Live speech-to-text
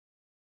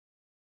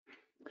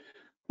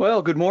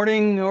Well, good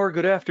morning or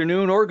good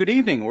afternoon or good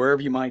evening,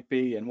 wherever you might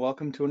be, and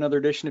welcome to another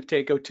edition of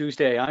Takeo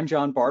Tuesday. I'm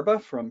John Barba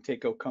from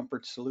Takeo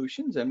Comfort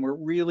Solutions, and we're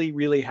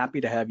really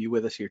happy to have you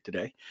with us here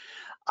today.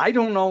 I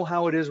don't know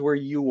how it is where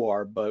you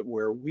are, but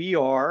where we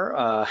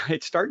are,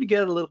 it's starting to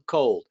get a little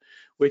cold,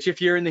 which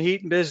if you're in the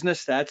heating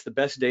business, that's the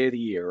best day of the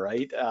year,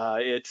 right?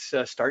 It's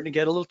starting to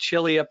get a little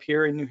chilly up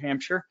here in New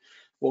Hampshire.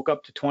 Woke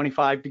up to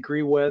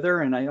 25-degree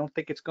weather, and I don't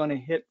think it's going to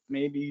hit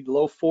maybe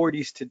low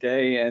 40s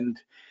today. And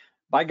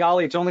by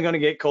golly, it's only going to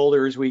get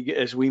colder as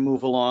we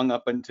move along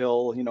up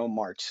until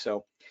March.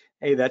 So,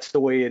 hey, that's the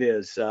way it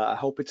is. I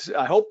hope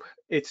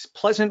it's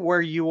pleasant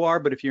where you are,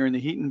 but if you're in the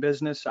heating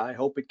business, I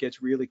hope it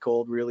gets really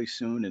cold really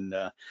soon,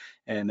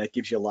 and that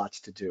gives you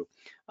lots to do.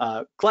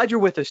 Glad you're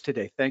with us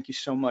today. Thank you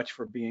so much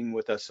for being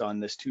with us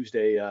on this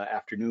Tuesday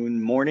afternoon,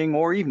 morning,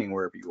 or evening,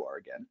 wherever you are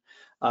again.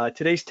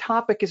 Today's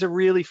topic is a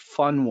really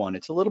fun one.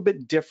 It's a little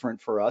bit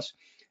different for us,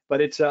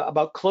 but it's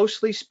about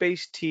closely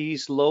spaced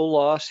tees, low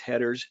loss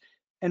headers,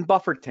 and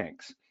buffer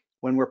tanks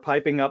when we're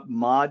piping up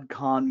mod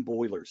con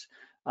boilers.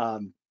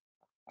 Um,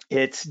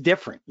 it's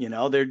different,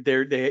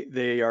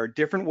 they are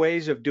different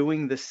ways of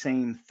doing the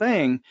same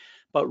thing,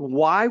 but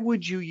why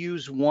would you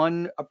use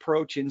one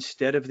approach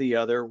instead of the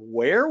other?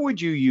 Where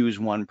would you use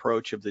one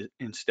approach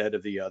instead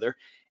of the other?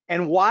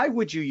 And why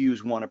would you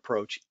use one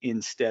approach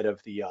instead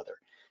of the other?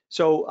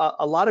 So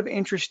a lot of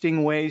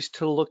interesting ways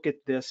to look at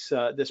this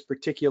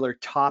particular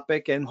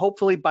topic, and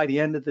hopefully by the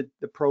end of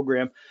the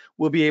program,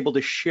 we'll be able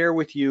to share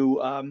with you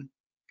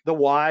the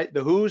why,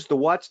 the who's, the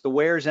what's, the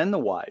where's, and the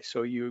why.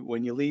 So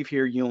when you leave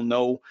here, you'll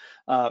know,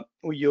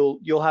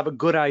 you'll have a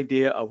good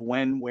idea of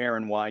when, where,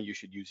 and why you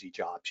should use each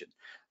option.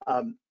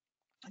 Um,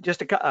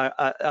 just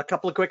a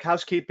couple of quick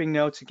housekeeping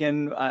notes.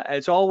 Again,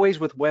 as always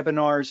with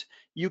webinars,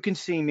 you can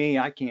see me,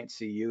 I can't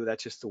see you.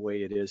 That's just the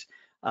way it is.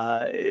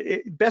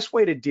 Best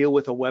way to deal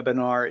with a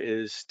webinar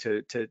is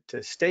to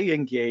stay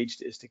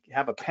engaged, is to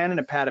have a pen and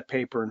a pad of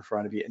paper in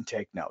front of you and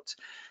take notes.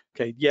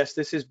 Okay, yes,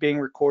 this is being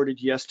recorded.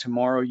 Yes,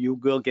 tomorrow you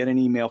will get an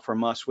email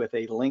from us with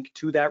a link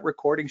to that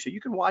recording, so you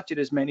can watch it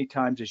as many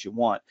times as you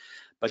want.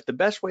 But the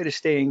best way to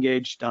stay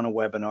engaged on a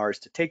webinar is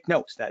to take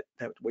notes. That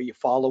way you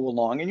follow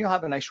along and you'll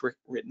have a nice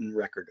written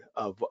record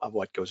of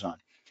what goes on.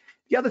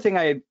 The other thing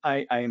I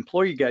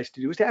implore you guys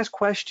to do is to ask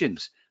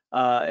questions,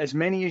 as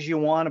many as you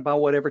want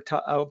about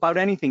about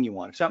anything you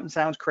want. If something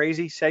sounds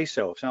crazy, say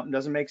so. If something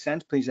doesn't make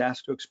sense, please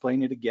ask to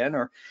explain it again.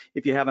 Or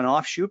if you have an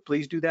offshoot,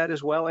 please do that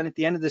as well. And at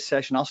the end of this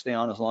session, I'll stay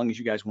on as long as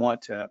you guys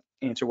want to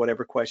answer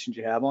whatever questions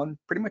you have on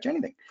pretty much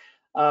anything.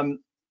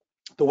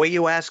 The way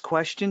you ask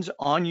questions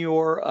on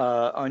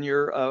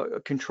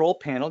your control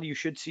panel, you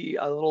should see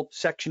a little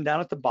section down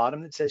at the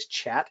bottom that says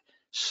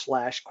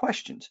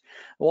chat/questions.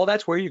 Well,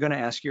 that's where you're going to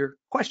ask your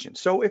questions.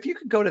 So if you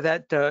could go to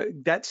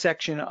that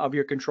section of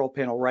your control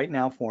panel right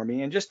now for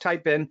me and just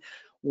type in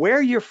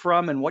where you're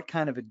from and what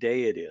kind of a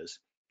day it is.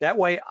 That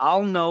way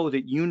I'll know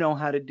that you know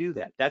how to do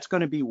that. That's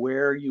going to be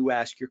where you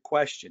ask your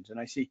questions. And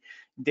I see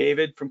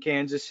David from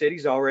Kansas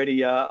City's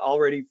already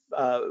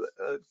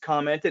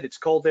commented. It's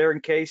cold there in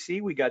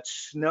KC. We got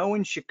snow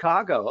in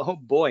Chicago. Oh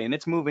boy, and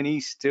it's moving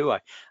east too.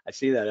 I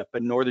see that up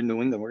in northern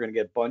New England. We're going to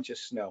get a bunch of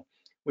snow.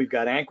 We've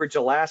got Anchorage,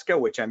 Alaska,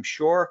 which I'm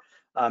sure,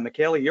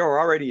 Michaela, you're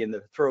already in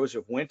the throes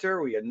of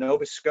winter. We got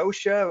Nova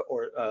Scotia,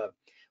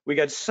 we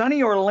got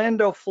sunny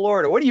Orlando,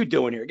 Florida. What are you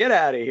doing here? Get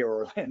out of here,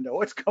 Orlando.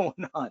 What's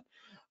going on?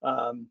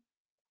 Um,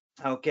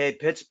 okay,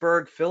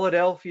 Pittsburgh,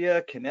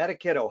 Philadelphia,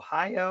 Connecticut,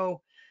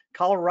 Ohio,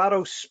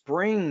 Colorado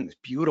Springs,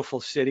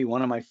 beautiful city,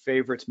 one of my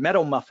favorites.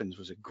 Meadow Muffins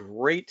was a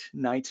great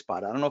night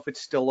spot. I don't know if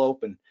it's still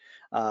open,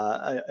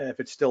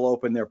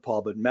 there,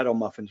 Paul, but Meadow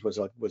Muffins was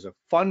a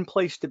fun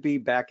place to be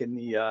back in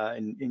the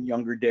in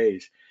younger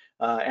days.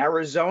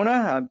 Arizona,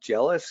 I'm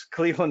jealous.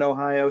 Cleveland,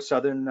 Ohio,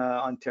 Southern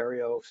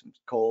Ontario, some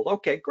cold.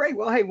 Okay, great.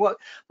 Well, hey,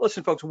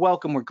 listen, folks,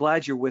 welcome. We're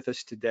glad you're with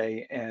us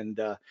today, and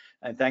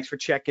thanks for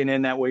checking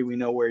in. That way we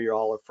know where you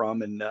all are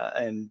from,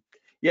 and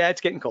yeah,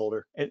 it's getting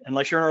colder,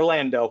 unless you're in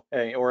Orlando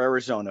or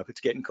Arizona, if it's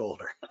getting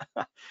colder.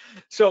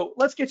 So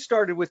let's get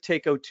started with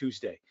Takeo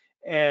Tuesday,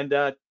 and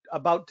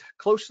about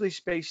closely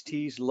spaced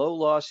tees, low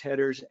loss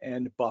headers,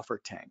 and buffer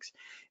tanks.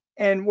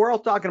 And we're all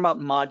talking about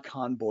mod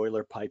con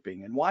boiler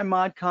piping. And why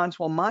mod cons?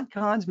 Well, mod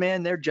cons,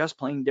 man, they're just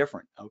plain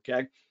different,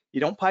 okay? You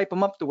don't pipe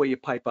them up the way you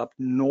pipe up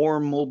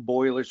normal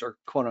boilers, or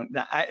quote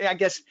unquote. I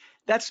guess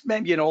that's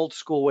maybe an old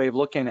school way of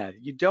looking at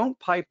it. You don't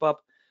pipe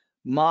up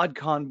mod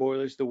con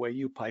boilers the way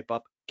you pipe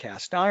up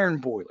cast iron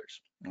boilers,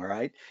 all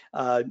right?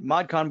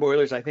 Mod con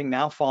boilers, I think,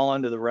 now fall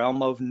under the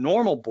realm of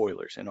normal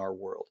boilers in our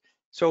world.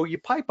 So you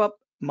pipe up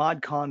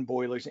mod con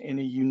boilers in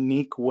a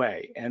unique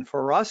way. And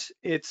for us,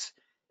 it's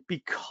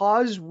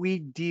because we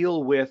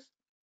deal with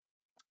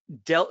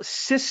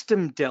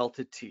system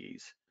delta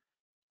T's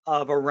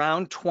of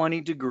around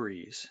 20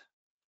 degrees,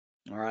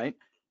 all right?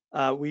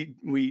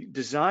 We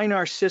design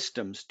our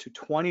systems to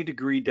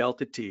 20-degree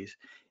delta T's,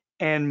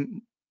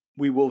 and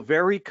we will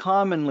very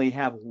commonly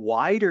have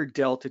wider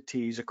delta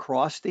T's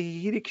across the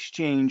heat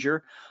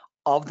exchanger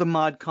of the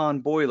mod con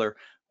boiler.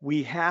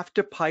 We have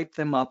to pipe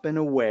them up in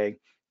a way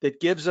that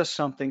gives us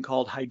something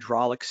called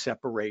hydraulic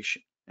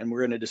separation. And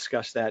we're going to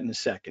discuss that in a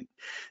second.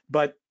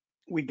 But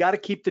we got to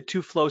keep the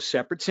two flows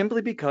separate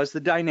simply because the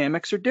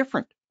dynamics are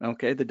different.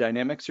 Okay, the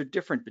dynamics are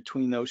different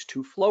between those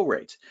two flow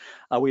rates.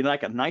 We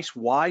like a nice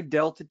wide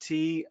delta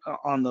T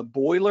on the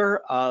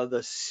boiler.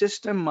 The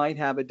system might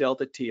have a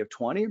delta T of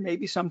 20 or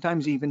maybe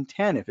sometimes even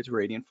 10 if it's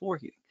radiant floor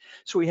heating.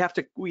 So we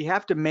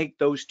have to make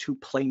those two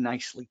play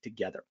nicely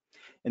together.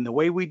 And the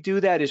way we do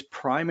that is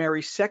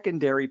primary,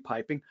 secondary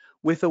piping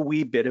with a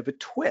wee bit of a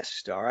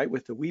twist, all right,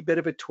 with a wee bit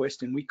of a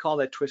twist, and we call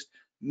that twist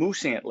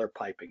moose-antler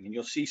piping. And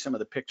you'll see some of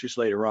the pictures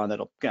later on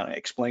that'll kind of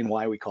explain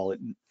why we call it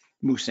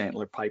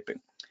moose-antler piping.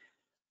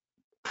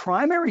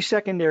 Primary,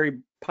 secondary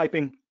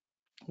piping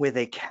with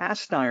a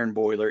cast iron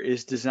boiler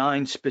is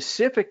designed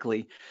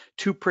specifically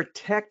to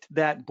protect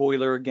that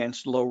boiler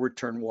against low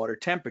return water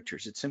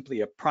temperatures. It's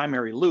simply a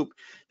primary loop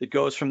that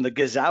goes from the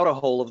gazouta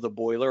hole of the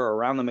boiler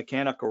around the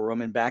mechanical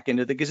room and back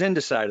into the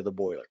gazinda side of the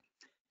boiler.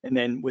 And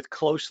then with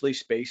closely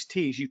spaced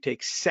T's, you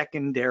take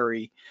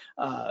secondary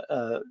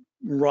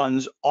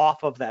runs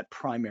off of that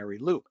primary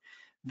loop.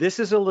 This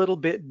is a little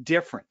bit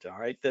different, all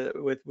right?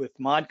 With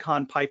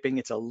ModCon piping,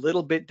 it's a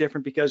little bit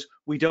different because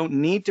we don't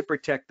need to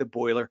protect the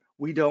boiler.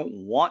 We don't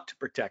want to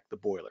protect the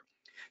boiler.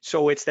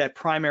 So it's that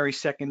primary,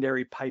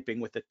 secondary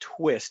piping with a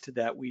twist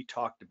that we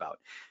talked about.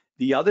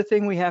 The other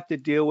thing we have to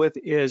deal with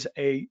is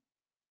in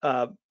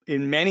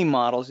many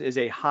models is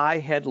a high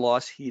head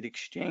loss heat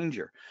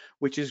exchanger,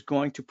 which is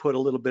going to put a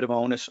little bit of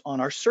onus on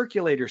our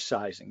circulator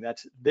sizing.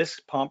 That's this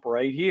pump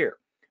right here.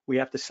 We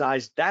have to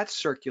size that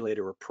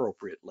circulator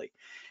appropriately.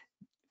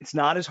 It's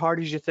not as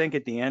hard as you think.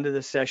 At the end of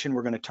the session,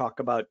 we're going to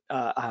talk about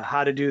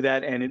how to do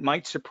that, and it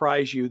might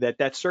surprise you that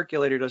that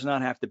circulator does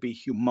not have to be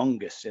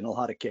humongous in a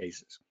lot of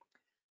cases.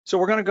 So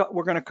we're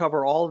going to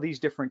cover all of these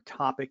different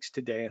topics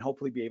today and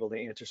hopefully be able to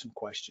answer some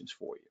questions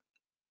for you.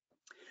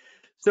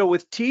 So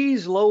with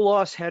T's, low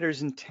loss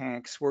headers and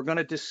tanks, we're going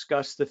to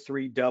discuss the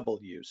 3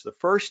 W's. The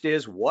first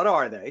is, what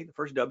are they? The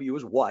first W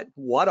is what?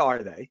 What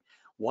are they?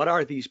 What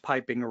are these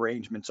piping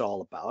arrangements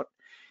all about?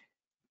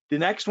 The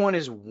next one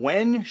is,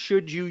 when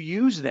should you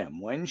use them?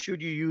 When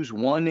should you use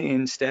one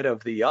instead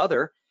of the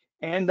other?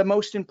 And the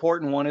most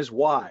important one is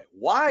why.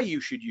 Why you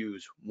should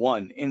use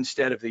one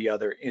instead of the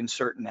other in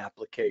certain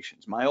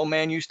applications. My old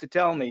man used to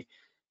tell me,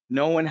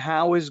 knowing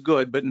how is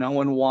good, but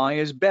knowing why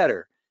is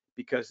better,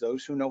 because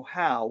those who know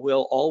how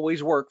will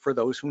always work for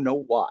those who know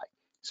why.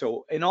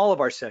 So in all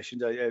of our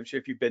sessions,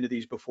 if you've been to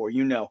these before,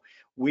 you know,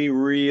 we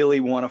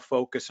really want to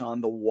focus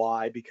on the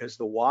why, because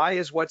the why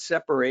is what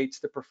separates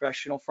the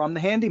professional from the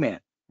handyman,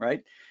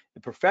 right?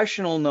 The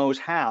professional knows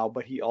how,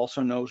 but he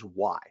also knows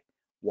why.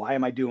 Why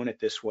am I doing it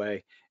this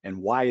way? And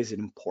why is it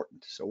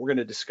important? So we're going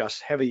to discuss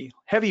heavy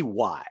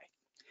why.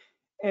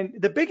 And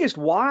the biggest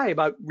why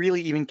about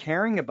really even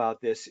caring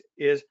about this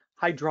is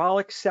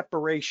hydraulic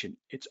separation.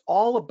 It's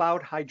all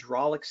about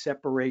hydraulic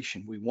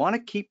separation. We want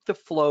to keep the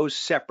flows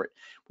separate.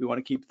 We want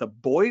to keep the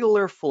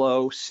boiler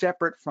flow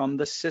separate from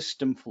the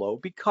system flow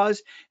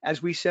because,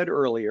 as we said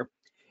earlier,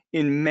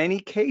 in many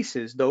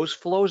cases, those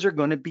flows are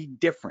going to be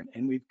different,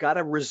 and we've got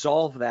to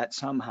resolve that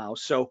somehow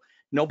so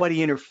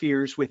nobody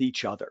interferes with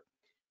each other.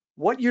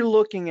 What you're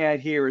looking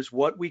at here is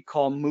what we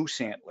call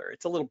moose-antler.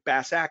 It's a little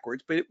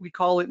bass-ackwards, but we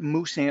call it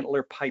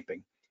moose-antler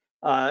piping.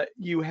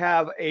 You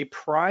have a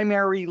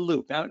primary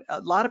loop. Now,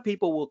 a lot of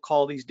people will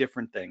call these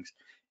different things.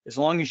 As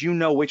long as you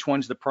know which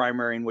one's the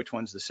primary and which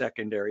one's the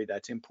secondary,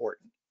 that's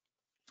important.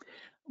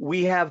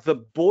 We have the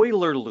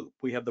boiler loop.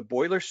 We have the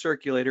boiler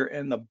circulator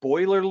and the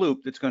boiler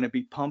loop that's going to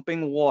be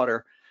pumping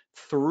water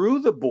through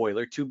the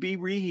boiler to be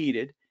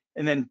reheated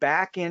and then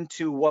back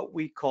into what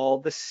we call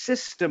the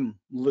system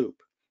loop.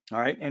 All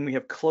right, and we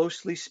have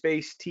closely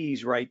spaced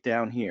T's right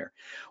down here.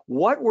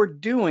 What we're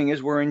doing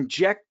is we're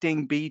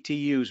injecting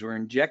BTUs, we're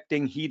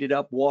injecting heated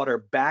up water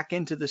back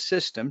into the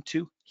system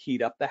to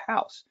heat up the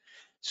house.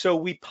 So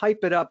we pipe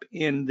it up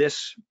in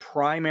this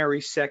primary,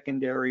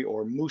 secondary,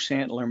 or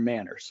moose-antler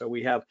manner. So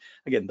we have,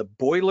 again, the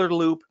boiler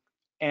loop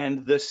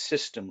and the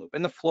system loop,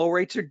 and the flow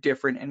rates are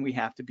different, and we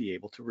have to be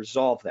able to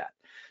resolve that.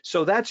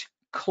 So that's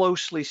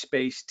closely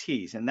spaced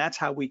T's, and that's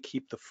how we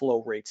keep the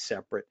flow rates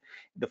separate,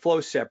 the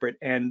flow separate,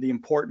 and the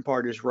important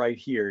part is right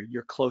here,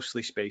 your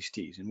closely spaced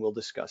T's, and we'll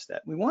discuss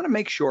that. We want to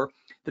make sure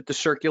that the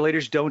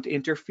circulators don't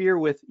interfere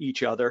with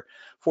each other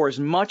for as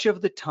much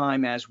of the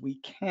time as we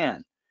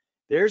can.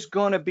 There's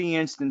going to be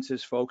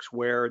instances, folks,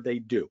 where they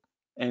do,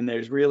 and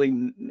there's really,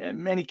 in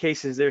many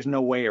cases, there's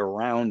no way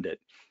around it,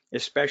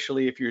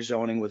 especially if you're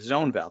zoning with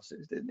zone valves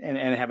and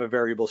have a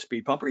variable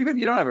speed pump, or even if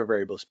you don't have a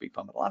variable speed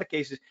pump. In a lot of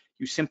cases,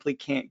 you simply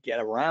can't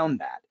get around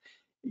that.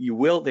 They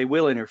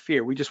will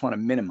interfere. We just want to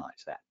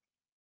minimize that.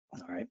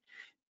 All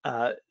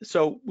right.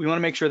 So we want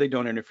to make sure they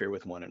don't interfere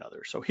with one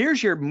another. So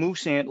here's your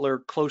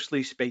moose-antler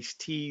closely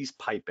spaced T's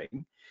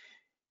piping.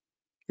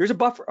 Here's a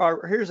buffer,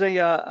 or here's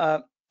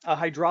a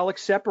hydraulic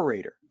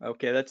separator.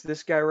 Okay, that's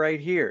this guy right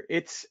here.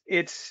 It's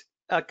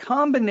a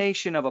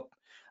combination of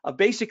a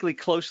basically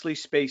closely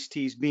spaced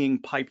T's being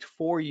piped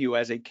for you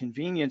as a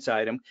convenience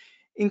item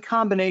in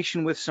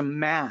combination with some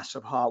mass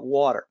of hot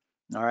water.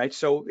 All right,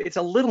 so it's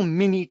a little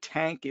mini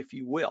tank, if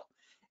you will,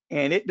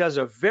 and it does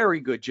a very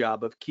good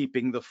job of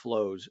keeping the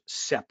flows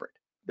separate.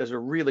 Does a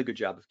really good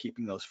job of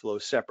keeping those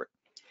flows separate.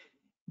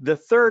 The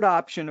third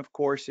option, of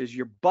course, is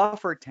your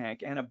buffer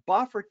tank, and a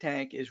buffer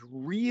tank is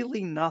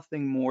really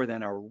nothing more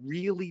than a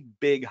really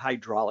big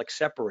hydraulic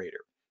separator,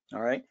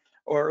 all right,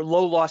 or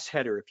low loss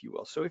header, if you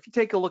will. So if you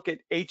take a look at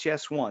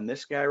HS1,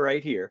 this guy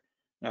right here,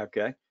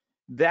 okay,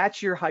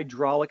 that's your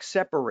hydraulic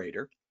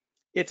separator.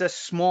 It's a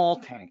small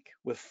tank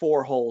with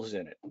 4 holes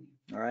in it,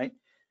 all right.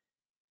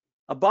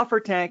 A buffer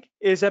tank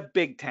is a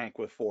big tank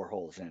with 4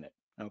 holes in it.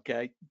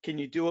 Okay. Can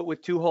you do it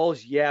with 2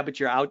 holes? Yeah, but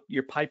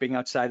you're piping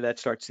outside of that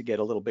starts to get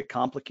a little bit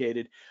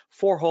complicated.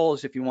 4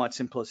 holes, if you want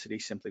simplicity,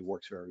 simply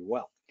works very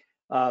well.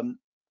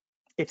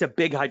 It's a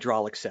big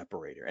hydraulic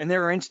separator. And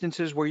there are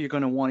instances where you're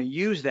going to want to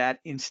use that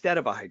instead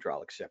of a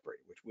hydraulic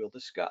separator, which we'll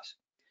discuss.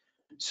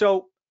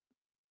 So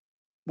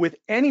with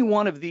any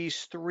one of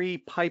these 3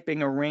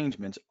 piping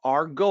arrangements,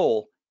 our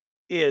goal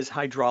is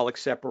hydraulic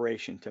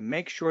separation to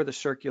make sure the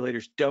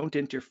circulators don't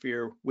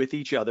interfere with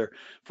each other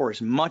for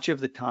as much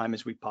of the time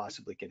as we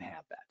possibly can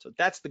have that. So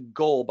that's the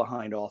goal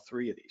behind all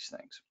 3 of these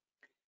things.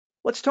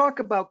 Let's talk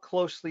about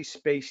closely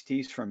spaced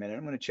tees for a minute.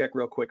 I'm going to check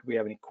real quick if we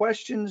have any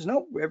questions.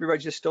 Nope,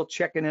 everybody's just still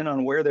checking in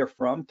on where they're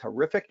from.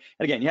 Terrific.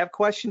 And again, you have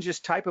questions,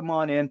 just type them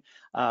on in.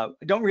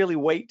 Don't really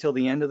wait till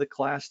the end of the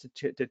class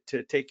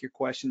to take your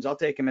questions. I'll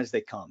take them as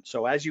they come.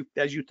 So as you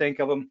think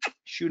of them,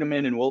 shoot them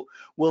in, and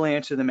we'll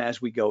answer them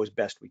as we go as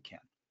best we can.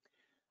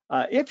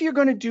 If you're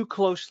going to do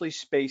closely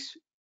spaced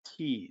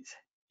tees,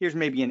 here's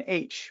maybe an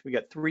H. We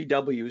got 3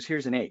 W's.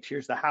 Here's an H.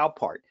 Here's the how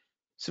part.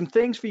 Some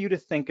things for you to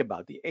think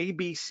about, the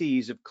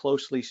ABCs of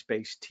closely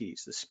spaced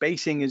tees. The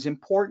spacing is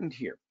important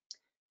here.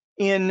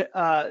 In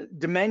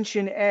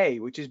dimension A,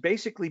 which is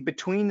basically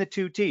between the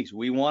 2 tees,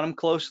 we want them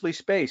closely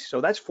spaced.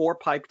 So that's 4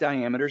 pipe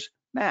diameters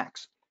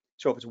max.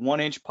 So if it's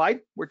 1-inch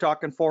pipe, we're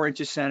talking 4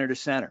 inches center to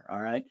center, all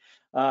right?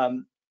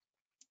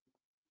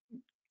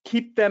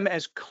 Keep them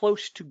as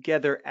close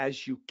together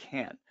as you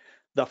can.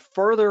 The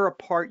further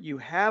apart you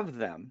have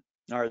them,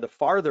 or the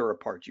farther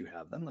apart you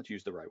have them, let's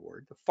use the right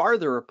word, the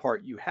farther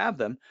apart you have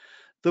them,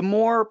 the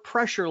more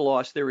pressure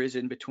loss there is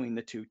in between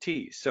the 2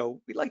 tees.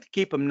 So we like to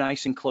keep them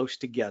nice and close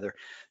together.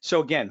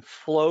 So again,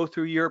 flow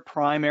through your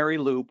primary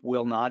loop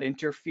will not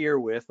interfere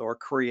with or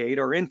create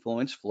or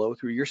influence flow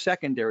through your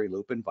secondary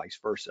loop and vice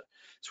versa.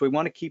 So we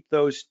want to keep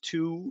those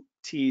 2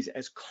 tees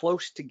as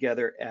close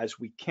together as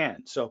we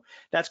can. So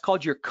that's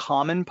called your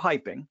common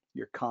piping,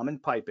 and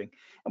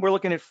we're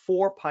looking at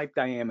 4 pipe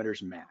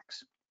diameters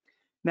max.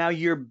 Now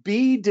your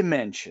B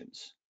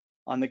dimensions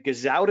on the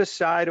Gazzouta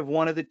side of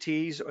one of the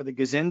tees or the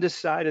Gazinda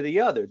side of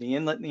the other, the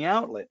inlet and the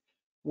outlet,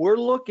 we're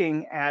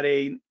looking at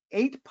an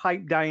 8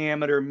 pipe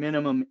diameter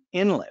minimum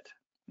inlet,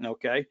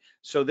 okay?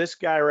 So this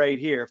guy right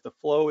here, if the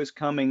flow is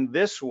coming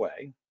this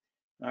way,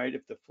 all right,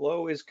 if the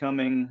flow is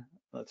coming,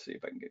 let's see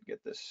if I can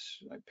get this,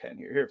 my pen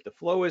here. If the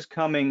flow is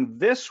coming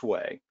this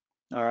way,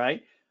 all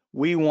right,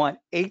 we want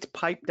 8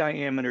 pipe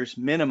diameters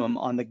minimum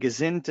on the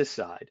Gazinta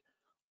side.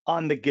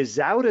 On the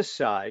Gazzouta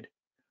side,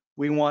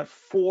 we want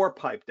 4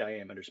 pipe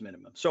diameters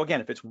minimum. So again,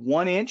 if it's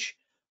 1 inch,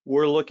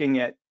 we're looking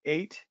at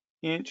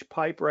 8-inch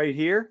pipe right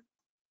here,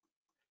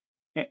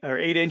 or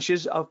 8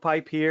 inches of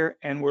pipe here,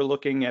 and we're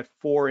looking at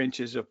 4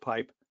 inches of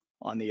pipe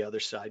on the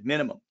other side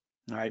minimum.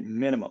 All right,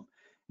 minimum.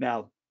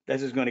 Now,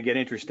 this is going to get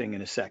interesting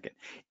in a second.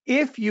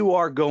 If you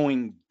are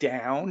going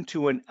down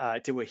to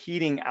a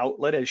heating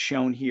outlet, as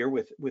shown here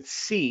with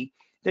C,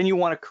 then you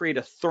want to create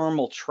a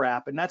thermal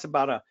trap, and that's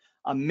about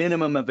a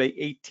minimum of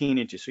 18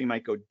 inches. So you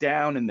might go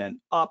down and then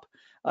up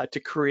to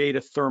create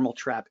a thermal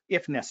trap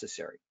if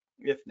necessary,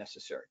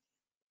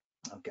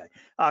 Okay.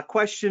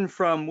 Question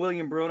from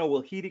William Bruno: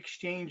 will heat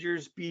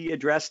exchangers be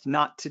addressed?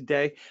 Not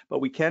today, but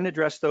we can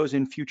address those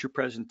in future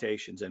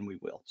presentations, and we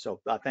will.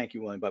 So thank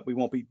you, William, but we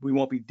won't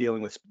be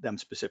dealing with them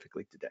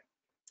specifically today.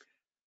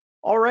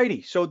 All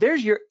righty, so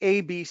there's your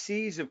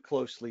ABCs of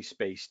closely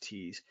spaced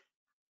tees.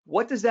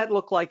 What does that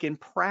look like in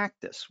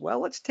practice?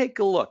 Well, let's take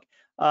a look.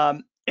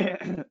 I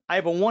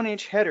have a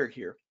 1-inch header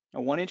here, a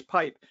 1-inch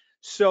pipe.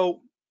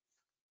 So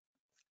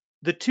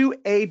the 2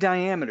 A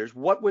diameters,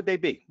 what would they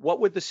be? What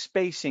would the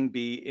spacing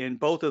be in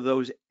both of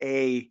those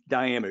A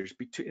diameters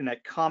in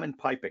that common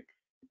piping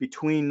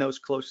between those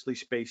closely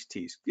spaced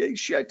tees?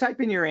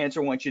 Type in your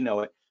answer once you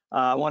know it.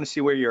 I want to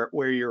see where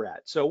you're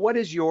at. So what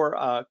is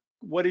your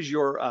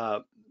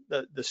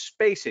the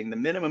spacing, the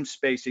minimum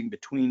spacing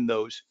between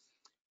those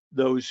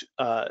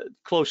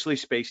closely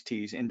spaced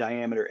tees in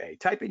diameter A?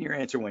 Type in your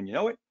answer when you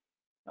know it.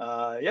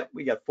 Yep,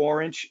 we got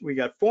 4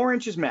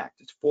 inches max.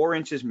 It's 4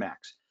 inches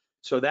max.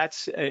 So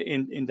that's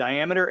in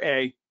diameter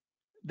A,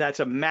 that's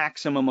a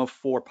maximum of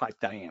 4 pipe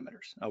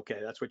diameters.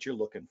 Okay, that's what you're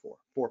looking for,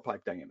 4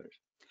 pipe diameters.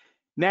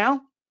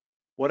 Now,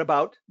 what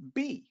about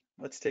B?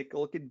 Let's take a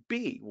look at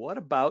B.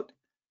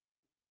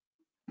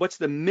 What's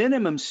the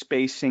minimum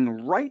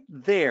spacing right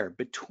there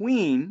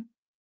between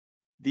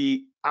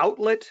the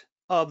outlet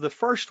of the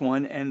first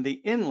one and the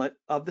inlet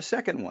of the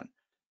second one?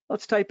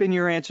 Let's type in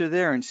your answer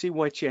there and see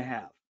what you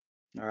have.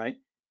 All right,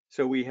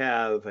 so we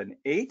have an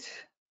 8,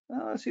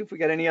 Let's see if we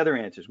got any other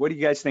answers. What do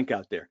you guys think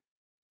out there?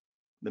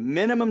 The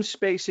minimum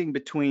spacing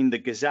between the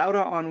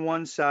Gazauta on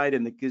one side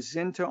and the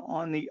Gazinta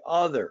on the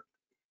other.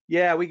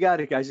 Yeah, we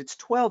got it, guys. It's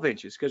 12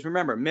 inches, because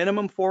remember,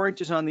 minimum 4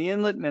 inches on the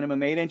inlet,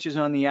 minimum 8 inches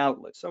on the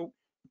outlet. So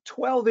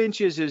 12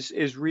 inches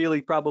is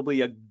really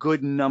probably a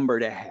good number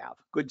to have,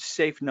 good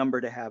safe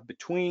number to have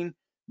between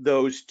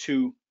those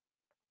two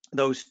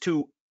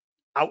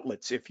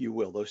outlets, if you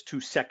will, those two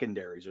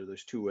secondaries, or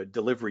those two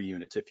delivery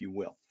units, if you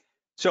will.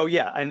 So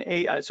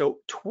yeah, so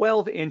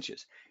 12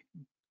 inches.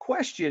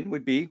 Question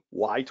would be,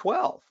 why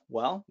 12?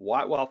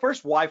 Well,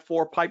 first, why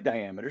 4 pipe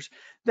diameters?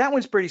 That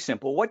one's pretty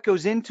simple. What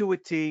goes into a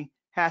T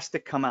has to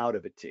come out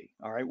of a T.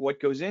 All right,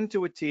 what goes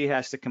into a T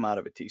has to come out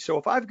of a T. So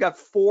if I've got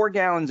 4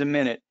 gallons a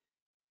minute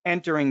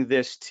entering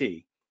this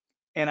T,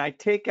 and I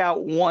take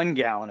out 1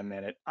 gallon a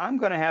minute, I'm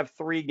going to have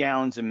 3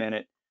 gallons a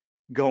minute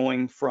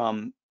going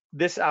from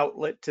this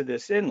outlet to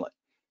this inlet.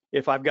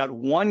 If I've got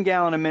 1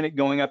 gallon a minute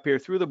going up here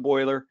through the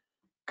boiler,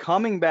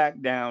 coming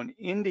back down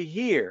into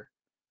here,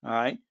 all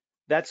right,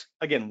 that's,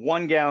 again,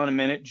 1 gallon a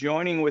minute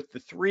joining with the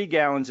 3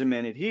 gallons a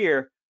minute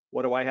here.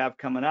 What do I have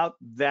coming out?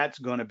 That's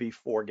going to be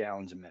 4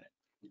 gallons a minute.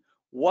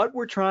 What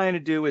we're trying to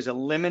do is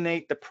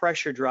eliminate the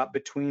pressure drop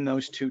between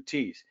those two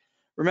T's.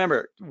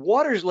 Remember,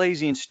 water's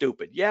lazy and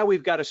stupid. Yeah,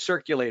 we've got a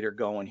circulator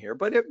going here,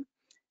 but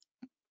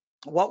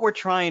what we're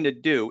trying to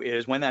do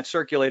is, when that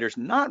circulator's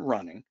not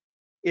running,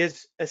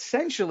 is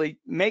essentially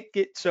make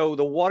it so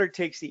the water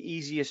takes the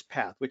easiest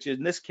path, which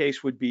in this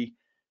case would be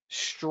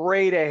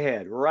straight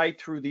ahead, right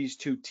through these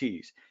two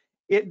T's.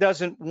 It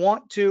doesn't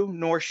want to,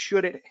 nor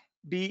should it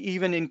be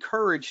even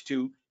encouraged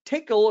to,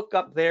 take a look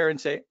up there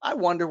and say, I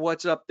wonder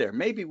what's up there.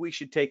 Maybe we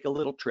should take a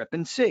little trip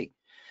and see.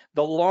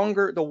 The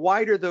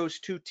wider those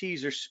two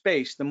T's are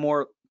spaced, the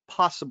more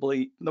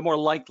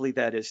likely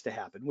that is to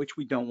happen, which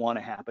we don't want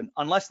to happen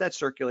unless that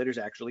circulator is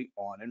actually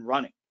on and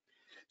running.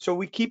 So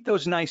we keep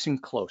those nice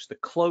and close. The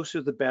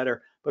closer the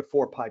better, but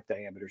 4 pipe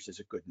diameters is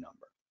a good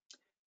number.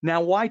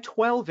 Now, why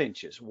 12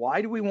 inches?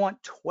 Why do we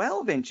want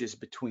 12 inches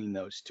between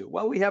those two?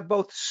 Well, we have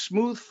both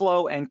smooth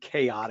flow and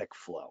chaotic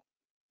flow.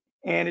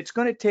 And it's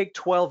going to take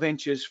 12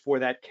 inches for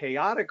that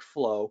chaotic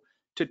flow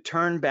to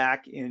turn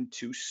back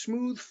into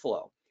smooth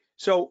flow.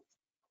 So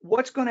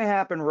what's going to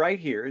happen right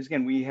here is,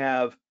 again, we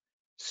have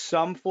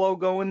some flow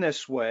going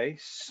this way,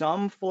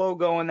 some flow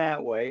going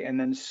that way, and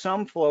then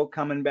some flow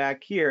coming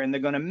back here, and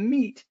they're going to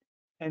meet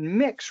and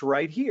mix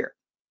right here.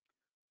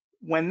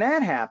 When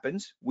that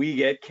happens, we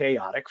get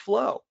chaotic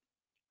flow.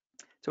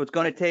 So it's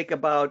going to take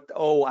about,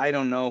 I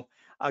don't know,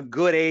 a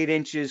good 8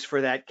 inches for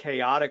that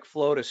chaotic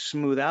flow to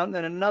smooth out, and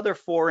then another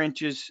 4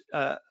 inches,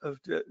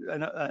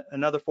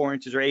 another 4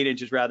 inches or 8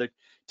 inches rather,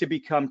 to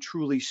become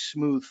truly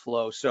smooth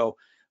flow. So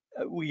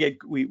we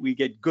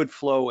get good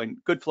flow and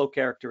good flow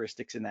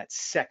characteristics in that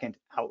second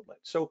outlet.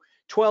 So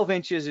 12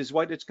 inches is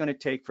what it's going to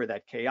take for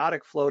that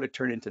chaotic flow to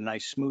turn into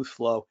nice smooth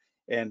flow,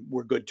 and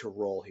we're good to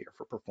roll here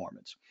for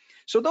performance.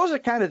 So those are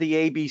kind of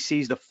the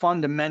ABCs, the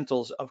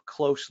fundamentals of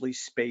closely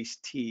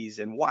spaced T's,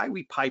 and why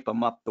we pipe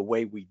them up the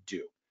way we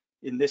do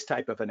in this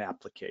type of an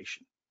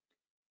application.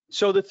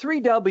 So the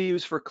 3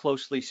 W's for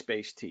closely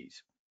spaced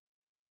T's.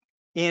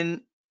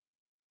 In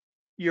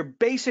your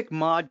basic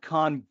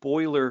ModCon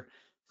boiler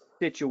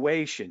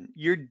situation,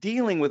 you're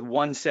dealing with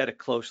one set of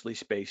closely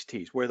spaced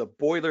T's where the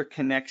boiler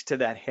connects to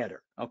that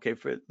header. Okay,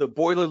 for the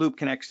boiler loop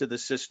connects to the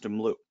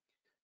system loop.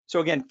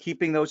 So again,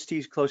 keeping those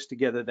T's close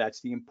together,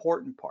 that's the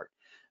important part.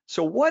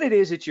 So what it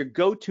is, it's your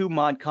go-to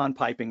ModCon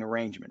piping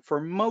arrangement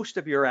for most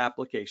of your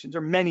applications,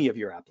 or many of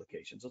your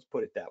applications, let's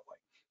put it that way,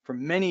 for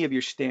many of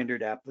your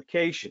standard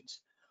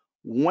applications.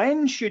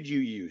 When should you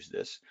use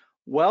this?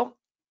 Well,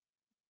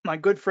 my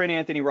good friend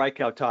Anthony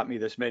Reichow taught me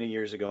this many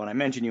years ago, and I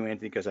mention you,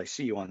 Anthony, because I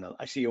see you on the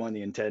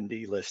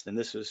attendee list, and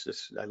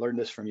I learned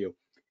this from you.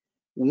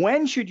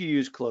 When should you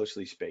use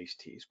closely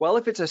spaced T's? Well,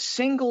 if it's a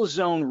single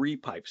zone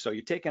repipe, so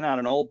you're taking out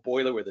an old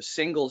boiler with a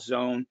single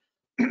zone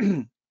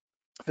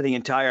for the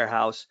entire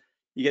house,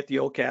 you get the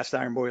old cast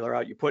iron boiler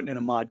out, you're putting in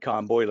a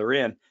ModCon boiler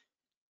in.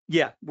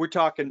 Yeah,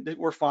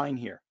 we're fine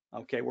here.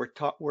 Okay,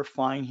 we're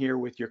fine here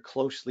with your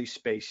closely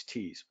spaced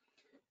T's.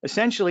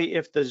 Essentially,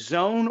 if the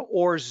zone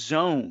or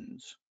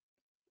zones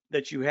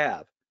that you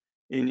have,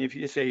 and if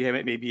you say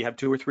maybe you have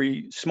two or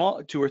three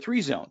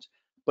zones,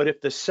 but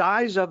if the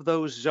size of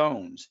those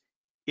zones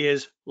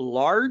is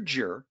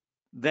larger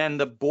than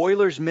the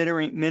boiler's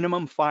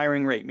minimum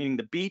firing rate, meaning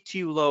the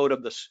BTU load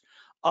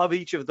of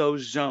each of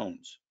those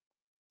zones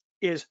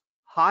is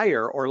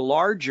higher or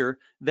larger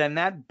than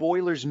that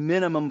boiler's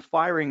minimum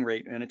firing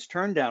rate and its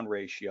turn down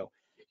ratio,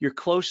 your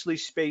closely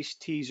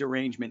spaced T's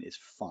arrangement is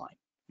fine.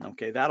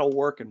 Okay, that'll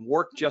work and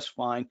work just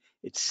fine.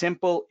 It's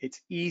simple,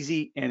 it's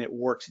easy, and it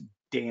works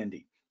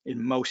dandy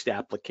in most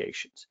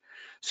applications.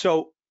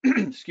 So,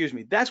 excuse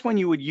me, that's when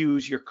you would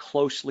use your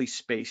closely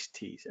spaced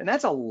T's, and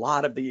that's a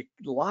lot of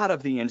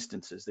the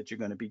instances that you're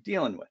going to be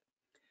dealing with.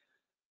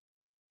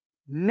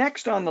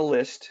 Next on the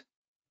list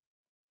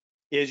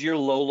is your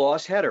low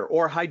loss header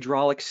or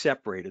hydraulic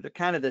separator. They're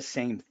kind of the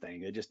same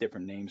thing, they're just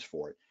different names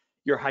for it.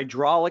 Your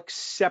hydraulic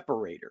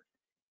separator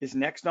is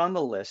next on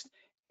the list,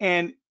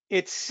 And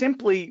it's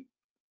simply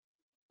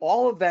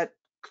all of that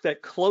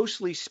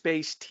closely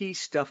spaced T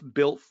stuff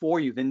built for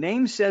you. The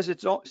name says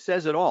it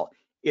all.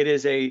 It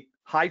is a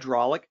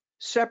hydraulic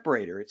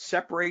separator. It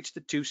separates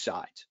the two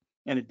sides,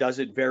 and it does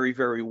it very,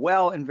 very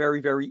well and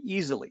very, very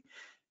easily.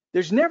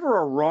 There's never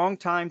a wrong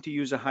time to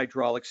use a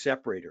hydraulic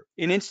separator.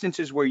 In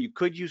instances where you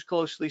could use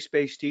closely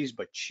spaced T's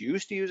but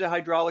choose to use a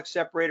hydraulic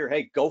separator,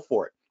 hey, go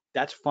for it.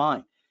 That's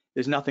fine.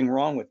 There's nothing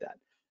wrong with that.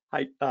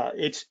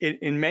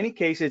 In many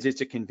cases, it's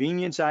a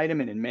convenience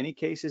item, and in many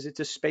cases, it's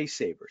a space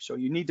saver. So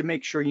you need to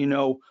make sure you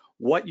know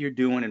what you're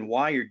doing and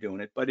why you're doing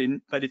it. But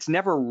it's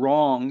never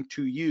wrong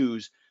to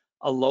use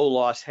a low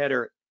loss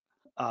header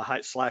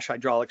slash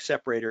hydraulic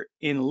separator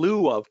in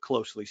lieu of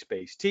closely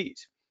spaced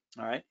T's.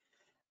 All right.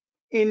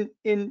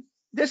 In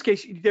this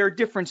case, there are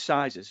different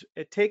sizes.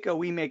 At Takeo,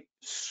 we make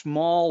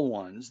small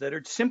ones that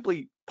are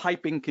simply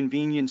piping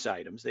convenience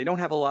items. They don't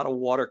have a lot of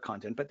water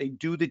content, but they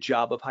do the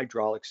job of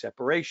hydraulic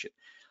separation.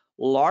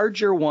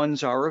 Larger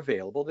ones are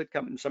available that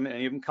come,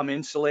 many of them come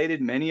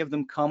insulated, many of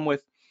them come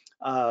with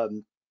a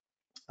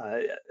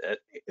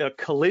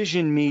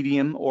collision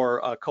medium or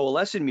a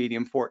coalescent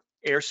medium for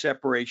air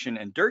separation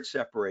and dirt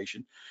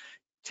separation.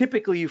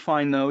 Typically, you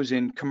find those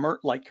in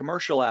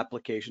commercial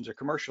applications,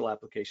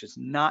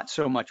 not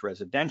so much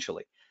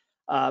residentially,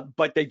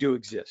 but they do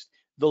exist.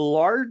 The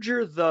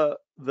larger the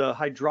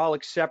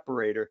hydraulic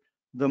separator,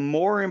 the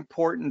more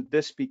important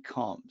this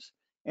becomes.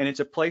 And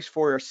it's a place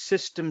for a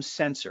system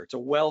sensor. It's a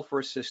well for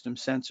a system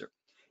sensor.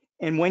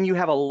 And when you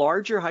have a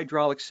larger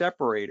hydraulic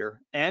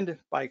separator, and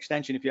by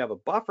extension, if you have a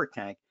buffer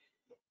tank,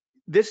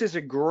 this is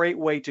a great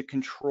way to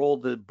control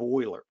the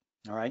boiler,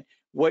 all right?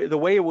 The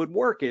way it would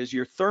work is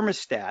your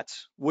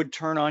thermostats would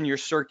turn on your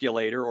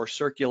circulator or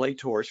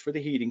circulators for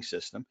the heating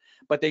system,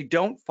 but they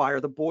don't fire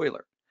the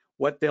boiler.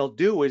 What they'll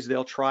do is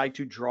they'll try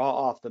to draw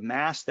off the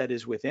mass that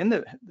is within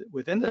the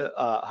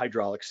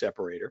hydraulic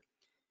separator.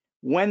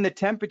 When the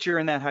temperature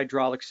in that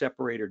hydraulic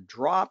separator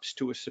drops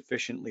to a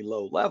sufficiently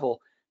low level,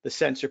 the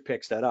sensor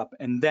picks that up,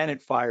 and then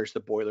it fires the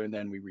boiler, and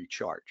then we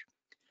recharge.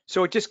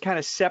 So it just kind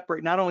of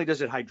separates, not only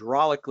does it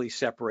hydraulically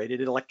separate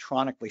it, it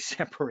electronically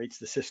separates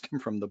the system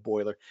from the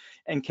boiler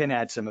and can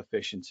add some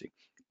efficiency.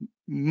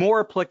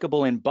 More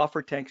applicable in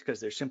buffer tanks because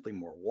there's simply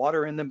more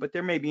water in them, but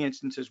there may be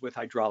instances with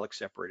hydraulic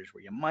separators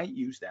where you might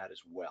use that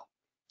as well,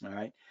 all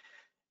right?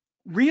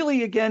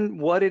 Really, again,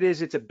 what it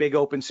is, it's a big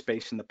open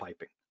space in the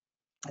piping.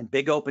 And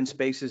big open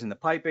spaces in the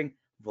piping,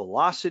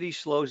 velocity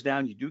slows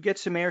down. You do get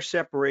some air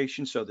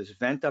separation, so this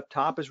vent up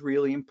top is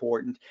really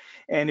important.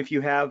 And if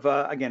you have,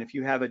 again, if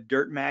you have a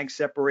dirt mag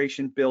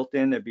separation built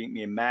in, there'd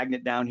be a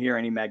magnet down here.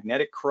 Any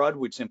magnetic crud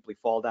would simply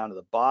fall down to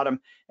the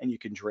bottom, and you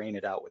can drain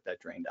it out with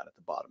that drain down at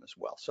the bottom as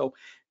well. So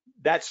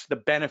that's the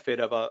benefit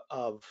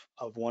of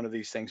one of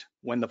these things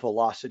when the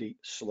velocity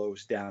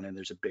slows down and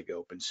there's a big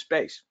open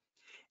space.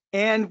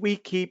 And we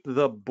keep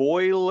the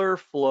boiler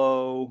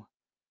flow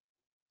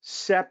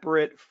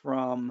separate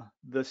from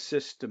the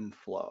system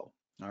flow.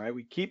 All right,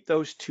 we keep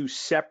those two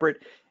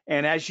separate.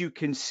 And as you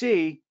can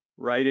see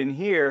right in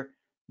here,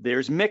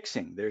 there's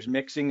mixing. There's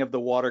mixing of the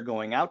water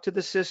going out to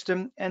the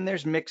system, and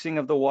there's mixing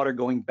of the water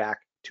going back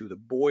to the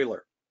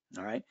boiler.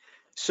 All right,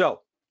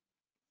 so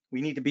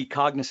we need to be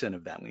cognizant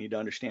of that. We need to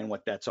understand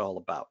what that's all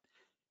about.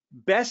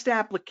 Best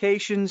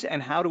applications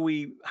and how do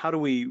we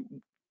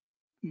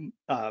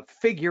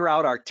figure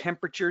out our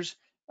temperatures.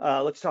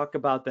 Let's talk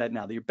about that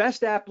now. Your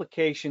best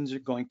applications are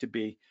going to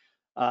be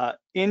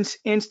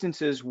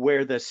instances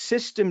where the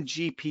system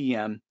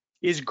GPM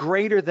is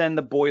greater than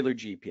the boiler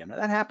GPM. Now,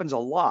 that happens a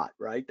lot,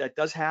 right? That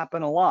does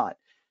happen a lot.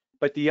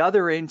 But the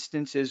other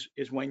instance is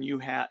when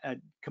you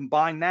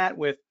combine that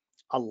with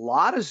a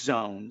lot of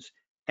zones,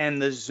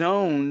 and the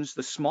zones,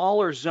 the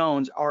smaller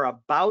zones, are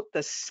about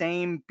the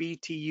same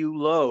BTU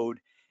load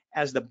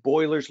as the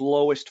boiler's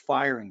lowest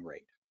firing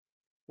rate.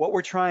 What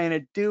we're trying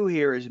to do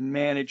here is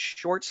manage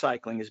short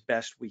cycling as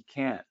best we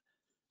can.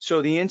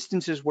 So the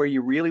instances where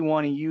you really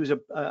want to use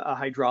a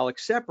hydraulic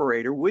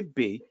separator would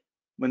be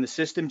when the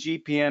system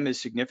GPM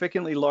is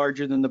significantly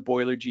larger than the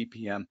boiler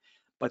GPM,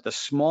 but the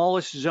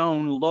smallest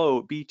zone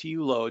load, BTU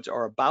loads,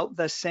 are about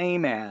the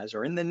same as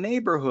or in the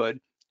neighborhood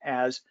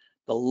as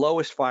the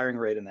lowest firing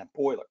rate in that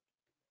boiler.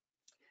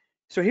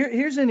 So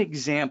here's an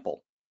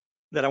example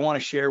that I want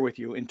to share with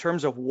you in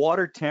terms of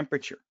water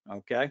temperature,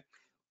 okay?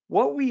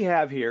 What we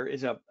have here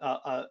is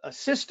a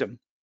system,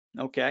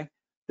 okay,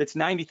 that's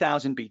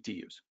 90,000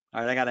 BTUs.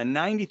 All right, I got a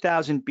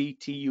 90,000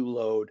 BTU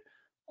load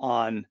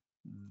on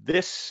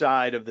this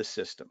side of the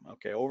system,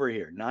 okay, over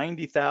here,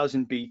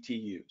 90,000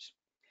 BTUs.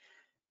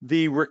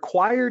 The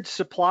required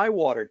supply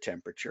water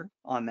temperature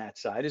on that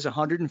side is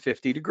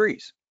 150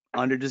 degrees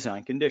under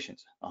design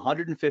conditions,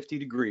 150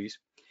 degrees.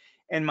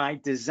 And my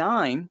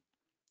design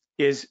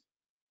is,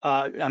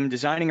 I'm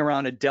designing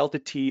around a delta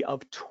T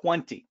of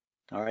 20.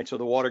 All right, so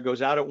the water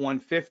goes out at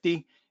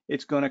 150,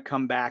 it's going to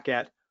come back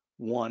at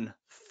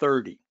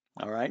 130.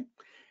 All right.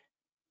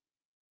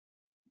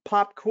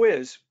 Pop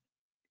quiz.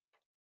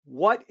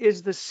 What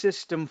is the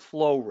system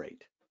flow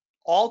rate?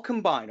 All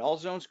combined, all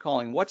zones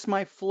calling, what's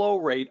my flow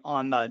rate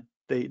on the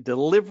the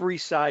delivery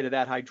side of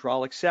that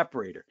hydraulic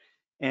separator.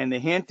 And the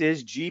hint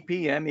is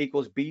GPM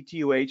equals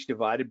BTUH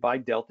divided by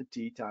delta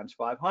T times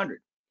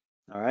 500.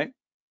 All right,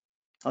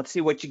 let's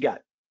see what you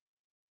got.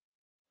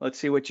 Let's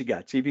see what you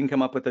got. See if you can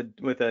come up with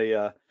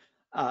a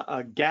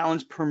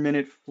gallons per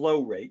minute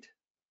flow rate.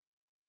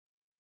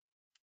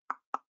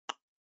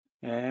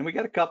 And we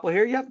got a couple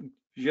here. Yep,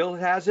 Jill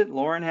has it,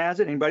 Lauren has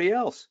it. Anybody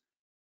else?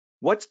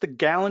 What's the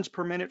gallons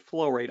per minute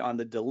flow rate on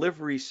the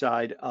delivery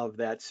side of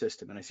that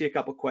system? And I see a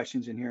couple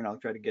questions in here, and I'll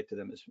try to get to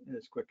them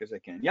as quick as I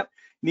can. Yep,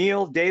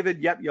 Neil, David,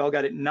 yep, you all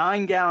got it.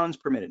 9 gallons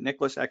per minute.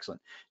 Nicholas,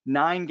 excellent.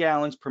 9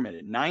 gallons per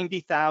minute.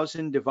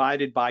 90,000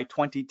 divided by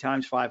 20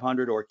 times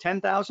 500, or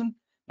 10,000.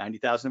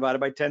 90,000 divided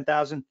by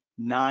 10,000,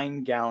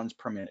 9 gallons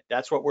per minute.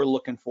 That's what we're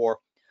looking for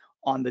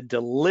on the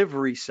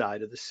delivery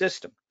side of the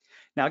system.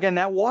 Now, again,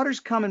 that water's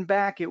coming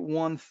back at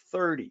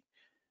 130.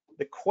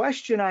 The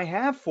question I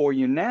have for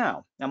you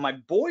now my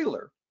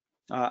boiler,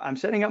 I'm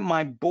setting up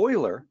my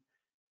boiler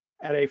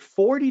at a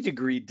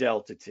 40-degree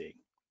delta T.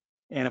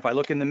 And if I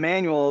look in the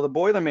manual of the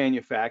boiler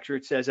manufacturer,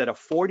 it says at a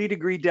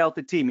 40-degree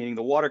delta T, meaning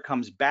the water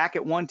comes back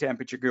at one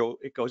temperature,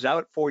 it goes out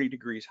at 40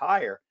 degrees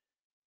higher.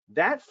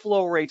 That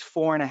flow rate's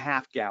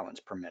 4.5 gallons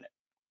per minute.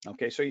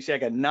 Okay, so you see I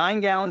got 9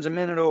 gallons a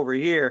minute over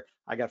here.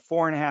 I got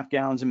 4.5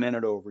 gallons a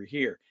minute over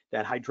here.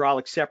 That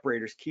hydraulic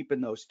separator is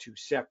keeping those two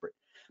separate.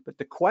 But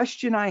the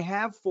question I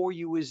have for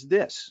you is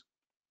this.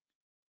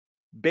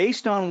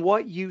 Based on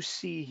what you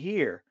see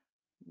here,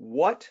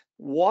 what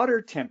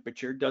water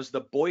temperature does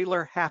the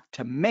boiler have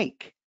to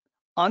make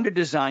under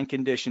design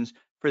conditions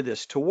for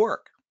this to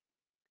work?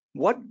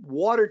 What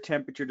water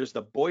temperature does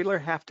the boiler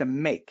have to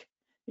make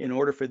in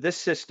order for this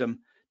system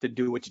to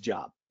do its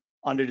job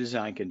under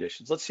design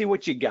conditions? Let's see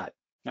what you got.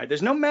 All right,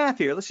 there's no math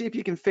here. Let's see if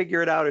you can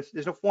figure it out.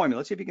 There's no formula.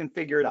 Let's see if you can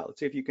figure it out.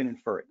 Let's see if you can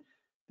infer it.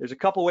 There's a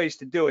couple ways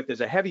to do it.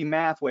 There's a heavy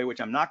math way, which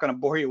I'm not going to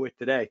bore you with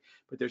today,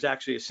 but there's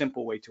actually a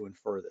simple way to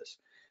infer this.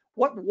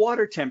 What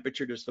water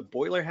temperature does the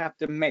boiler have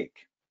to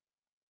make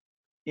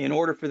in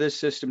order for this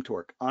system to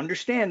work?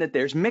 Understand that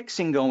there's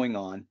mixing going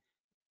on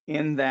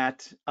in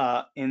that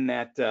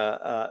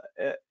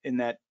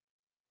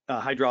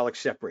hydraulic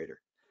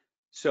separator.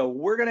 So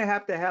we're going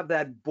to have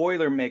that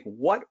boiler make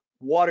what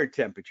water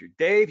temperature?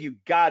 Dave, you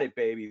got it,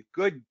 baby.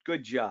 Good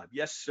job.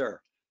 Yes,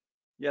 sir.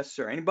 Yes,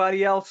 sir.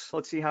 Anybody else?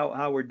 Let's see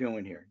how we're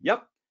doing here.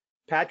 Yep.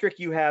 Patrick,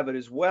 you have it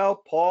as well.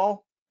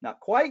 Paul, not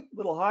quite, a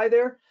little high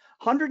there.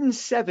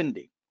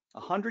 170.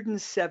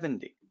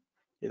 170.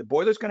 Yeah, the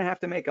boiler's going to have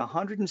to make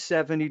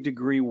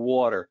 170-degree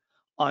water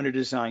under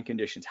design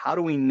conditions. How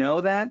do we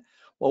know that?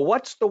 Well,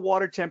 what's the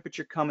water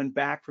temperature coming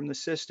back from the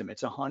system?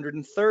 It's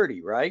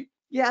 130, right?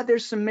 Yeah,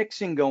 there's some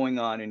mixing going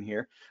on in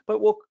here, but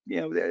we'll,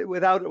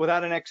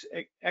 without an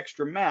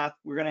extra math,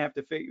 we're going to have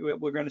to figure.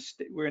 We're going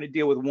to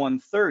deal with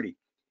 130.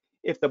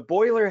 If the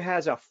boiler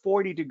has a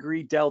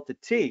 40-degree delta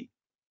T,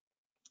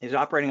 is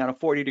operating on a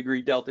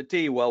 40-degree delta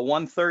T, well,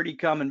 130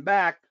 coming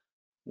back,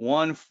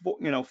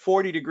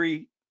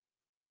 40-degree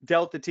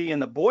delta T in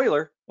the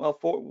boiler, well,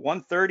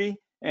 130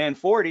 and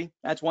 40,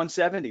 that's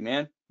 170,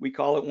 man. We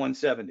call it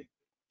 170.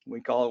 We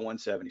call it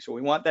 170. So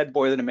we want that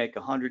boiler to make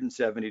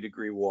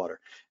 170-degree water.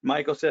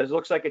 Michael says,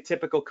 looks like a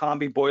typical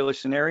combi boiler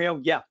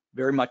scenario. Yeah,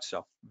 very much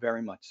so.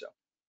 Very much so.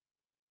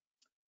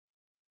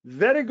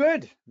 Very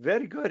good.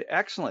 Very good.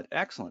 Excellent.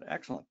 Excellent.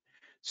 Excellent.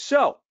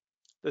 So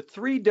the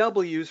 3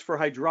 W's for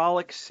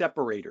hydraulic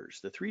separators.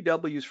 The 3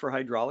 W's for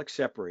hydraulic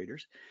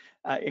separators.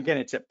 Again,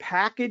 it's a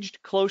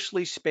packaged,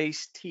 closely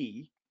spaced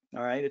T.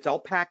 All right, it's all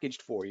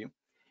packaged for you.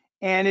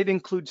 And it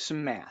includes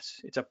some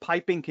mass. It's a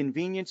piping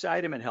convenience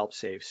item. It helps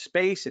save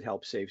space. It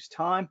helps save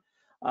time.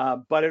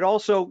 But it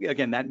also,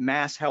 again, that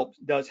mass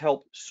does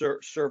help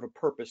serve a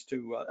purpose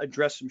to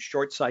address some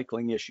short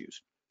cycling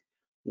issues.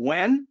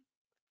 When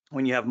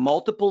you have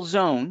multiple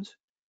zones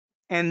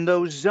and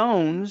those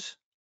zones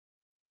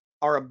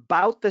are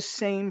about the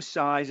same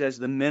size as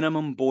the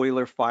minimum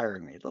boiler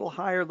firing rate, a little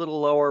higher, a little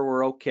lower,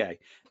 we're okay.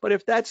 But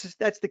if that's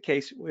the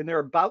case, when they're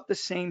about the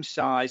same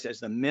size as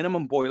the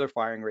minimum boiler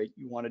firing rate,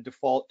 you want to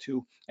default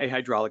to a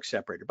hydraulic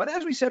separator. But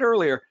as we said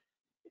earlier,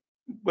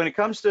 when it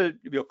comes to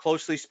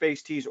closely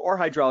spaced T's or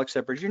hydraulic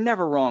separators, you're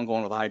never wrong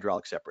going with a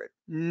hydraulic separator.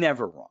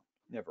 Never wrong,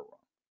 never wrong.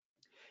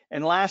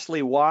 And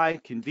lastly, why?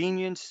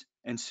 Convenience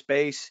and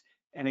space,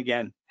 and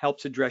again,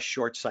 helps address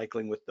short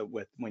cycling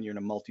when you're in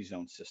a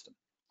multi-zone system.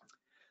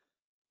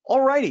 All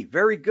righty,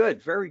 very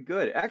good,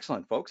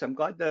 excellent, folks. I'm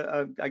glad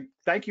I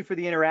thank you for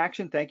the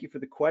interaction. Thank you for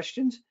the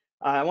questions.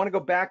 I want to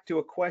go back to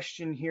a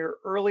question here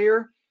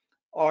earlier.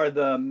 Are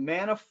the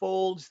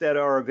manifolds that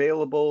are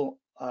available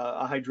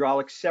a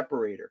hydraulic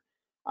separator?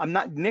 I'm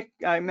not, Nick,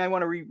 I might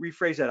want to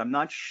rephrase that. I'm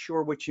not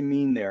sure what you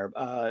mean there.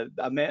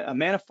 A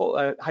manifold,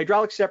 a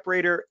hydraulic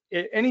separator,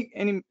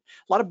 a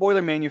lot of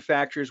boiler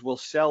manufacturers will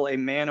sell a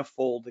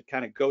manifold that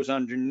kind of goes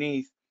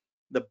underneath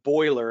the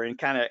boiler and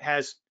kind of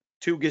has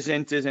 2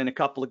 gazintas and a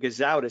couple of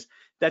gazoutas.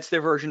 That's their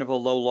version of a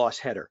low loss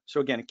header.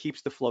 So again, it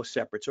keeps the flow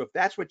separate. So if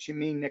that's what you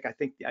mean, Nick, I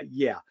think,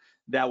 yeah,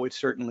 that would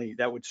certainly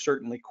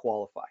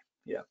qualify.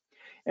 Yeah.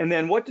 And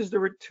then why does the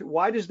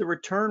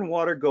return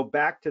water go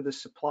back to the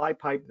supply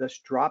pipe, thus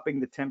dropping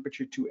the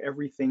temperature to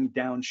everything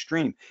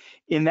downstream?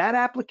 In that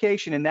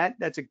application, and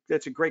that's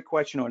a great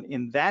question on,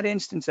 in that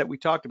instance that we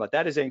talked about,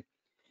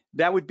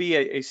 that would be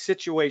a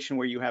situation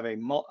where you have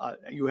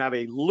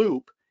a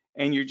loop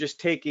and you're just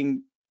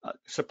taking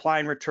supply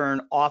and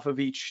return off of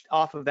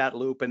that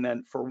loop, and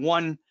then for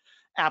one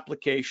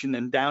application,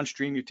 then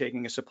downstream you're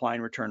taking a supply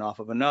and return off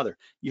of another.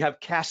 You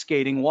have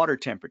cascading water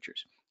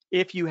temperatures.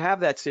 If you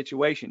have that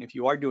situation, if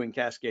you are doing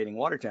cascading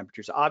water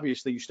temperatures,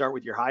 obviously you start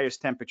with your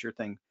highest temperature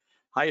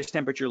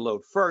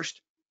load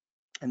first,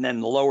 and then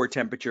the lower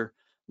temperature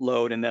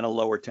load, and then a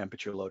lower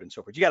temperature load, and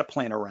so forth. You got to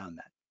plan around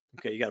that.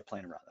 Okay, you got to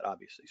plan around that,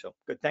 obviously. So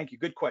good, thank you.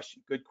 Good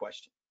question. Good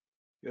question.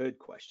 Good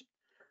question.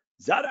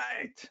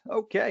 Zadite.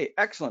 Okay,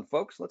 excellent,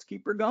 folks. Let's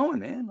keep her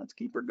going, man. Let's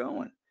keep her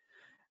going.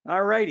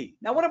 All righty.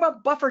 Now, what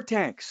about buffer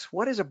tanks?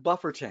 What is a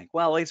buffer tank?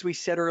 Well, as we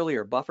said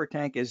earlier, buffer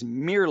tank is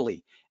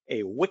merely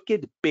a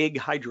wicked big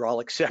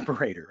hydraulic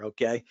separator,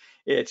 okay?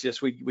 It's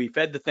just, we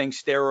fed the thing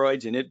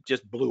steroids and it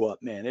just blew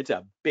up, man. It's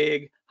a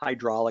big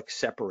hydraulic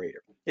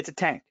separator. It's a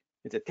tank.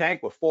 It's a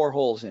tank with 4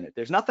 holes in it.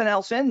 There's nothing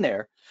else in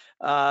there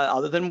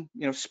other than,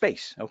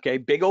 space, okay?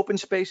 Big open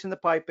space in the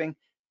piping.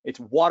 It's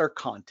water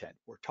content.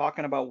 We're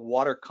talking about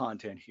water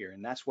content here,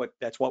 and that's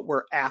what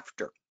we're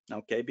after,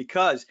 okay?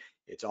 Because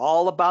it's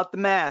all about the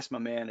mass, my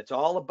man. It's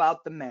all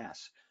about the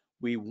mass.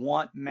 We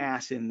want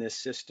mass in this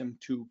system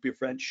to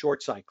prevent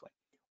short cycling.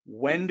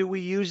 When do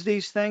we use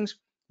these things?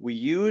 We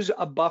use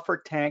a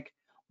buffer tank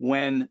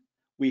when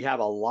we have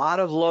a lot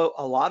of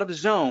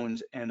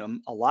zones,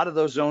 and a lot of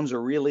those zones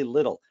are really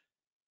little.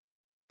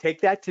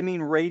 Take that to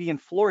mean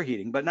radiant floor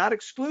heating, but not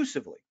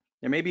exclusively.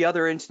 There may be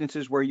other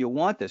instances where you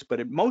want this, but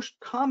it most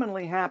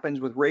commonly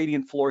happens with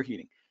radiant floor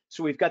heating.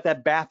 So we've got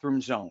that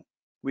bathroom zone.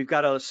 We've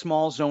got a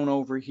small zone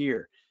over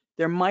here.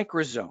 They're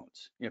micro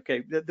zones.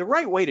 Okay, the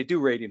right way to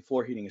do radiant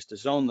floor heating is to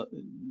zone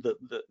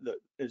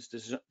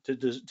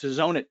to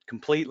zone it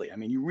completely. I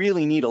mean, you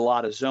really need a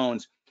lot of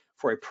zones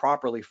for a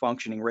properly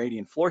functioning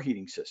radiant floor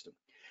heating system.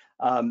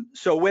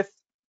 So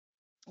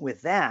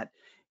with that,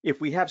 if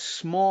we have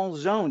small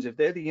zones, if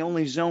they're the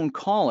only zone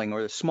calling,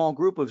 or the small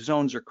group of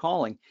zones are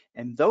calling,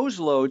 and those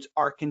loads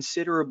are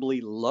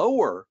considerably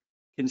lower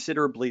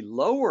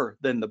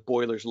than the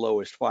boiler's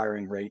lowest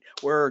firing rate,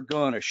 we're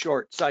going to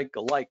short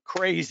cycle like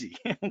crazy,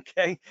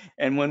 okay?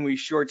 And when we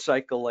short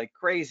cycle like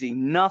crazy,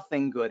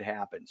 nothing good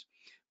happens.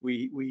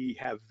 We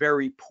have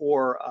very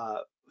poor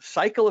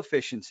cycle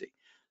efficiency.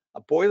 A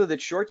boiler that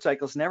short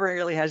cycles never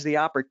really has the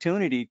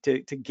opportunity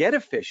to get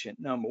efficient,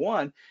 number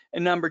one.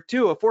 And number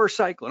two, if we're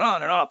cycling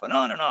on and off and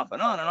on and off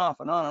and on and off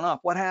and on and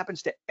off, what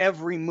happens to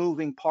every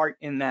moving part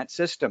in that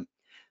system?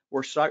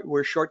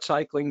 We're short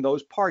cycling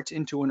those parts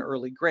into an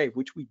early grave,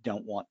 which we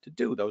don't want to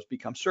do. Those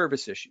become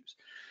service issues.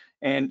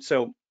 And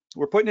so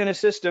we're putting in a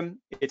system,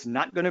 it's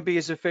not going to be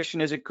as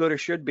efficient as it could or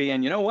should be.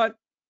 And you know what?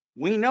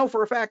 We know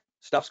for a fact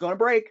stuff's going to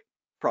break,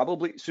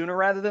 probably sooner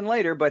rather than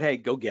later, but hey,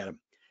 go get them.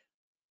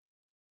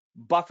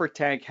 Buffer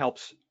tank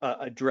helps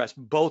address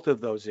both of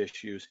those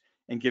issues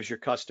and gives your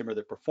customer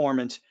the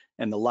performance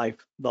and the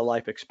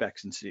life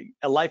expectancy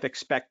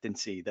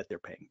that they're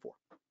paying for.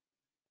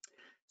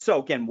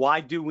 So again,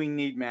 why do we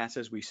need mass?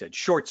 As we said,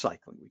 short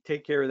cycling. We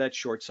take care of that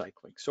short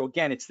cycling. So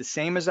again, it's the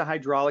same as a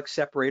hydraulic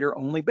separator,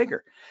 only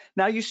bigger.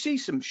 Now you see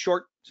some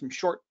short,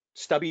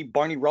 stubby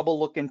Barney Rubble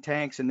looking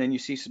tanks, and then you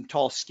see some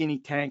tall, skinny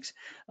tanks,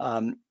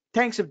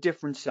 tanks of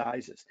different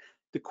sizes.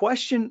 The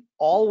question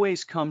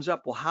always comes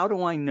up, well, how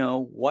do I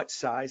know what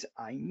size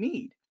I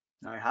need?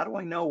 All right, how do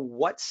I know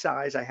what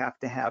size I have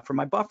to have for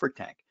my buffer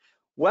tank?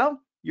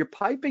 Well, your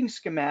piping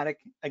schematic,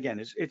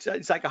 again,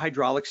 it's like a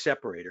hydraulic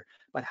separator,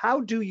 but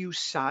how do you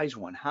size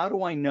one? How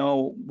do I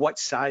know what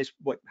size,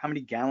 how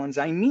many gallons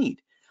I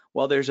need?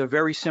 Well, there's a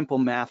very simple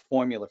math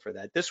formula for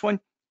that. This one,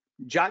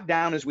 jot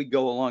down as we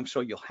go along so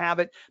you'll have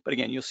it. But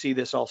again, you'll see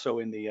this also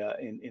in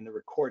the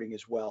recording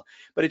as well.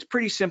 But it's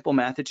pretty simple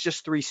math. It's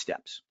just 3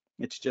 steps.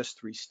 It's just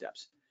 3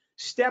 steps.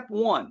 Step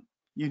 1,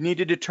 you need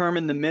to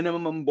determine the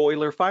minimum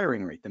boiler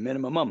firing rate, the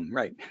minimum,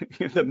 right?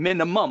 The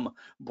minimum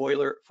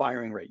boiler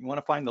firing rate. You want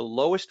to find the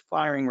lowest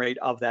firing rate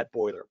of that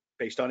boiler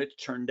based on its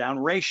turn down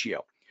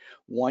ratio.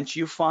 Once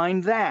you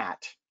find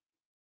that,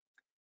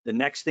 the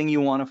next thing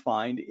you want to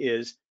find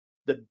is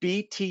the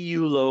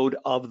BTU load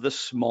of the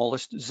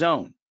smallest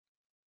zone.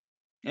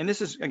 And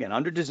this is, again,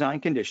 under design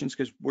conditions,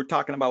 because we're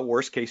talking about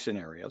worst case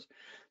scenarios.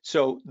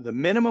 So the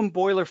minimum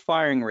boiler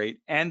firing rate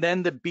and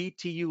then the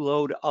BTU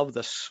load of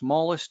the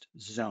smallest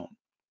zone.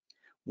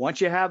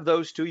 Once you have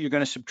those two, you're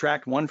going to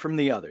subtract one from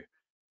the other.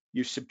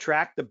 You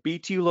subtract the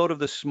BTU load of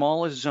the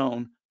smallest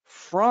zone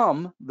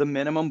from the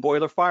minimum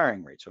boiler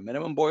firing rate. So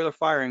minimum boiler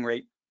firing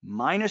rate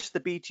minus the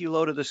BTU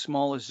load of the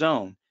smallest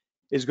zone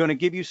is going to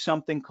give you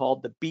something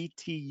called the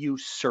BTU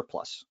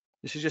surplus.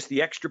 This is just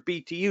the extra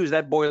BTUs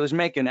that boiler is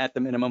making at the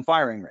minimum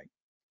firing rate.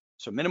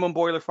 So minimum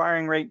boiler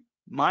firing rate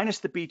minus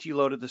the BTU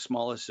load of the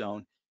smallest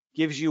zone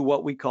gives you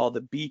what we call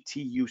the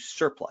BTU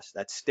surplus.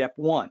 That's step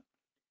 1.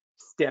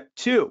 Step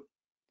 2,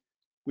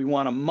 we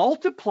want to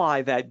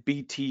multiply that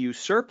BTU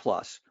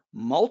surplus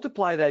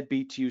multiply that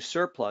BTU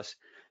surplus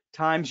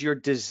times your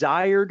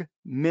desired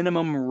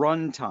minimum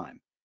runtime,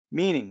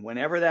 meaning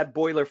whenever that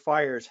boiler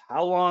fires,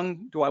 how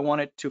long do I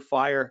want it to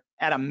fire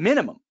at a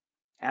minimum?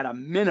 At a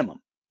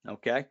minimum,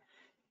 okay?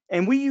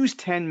 And we use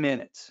 10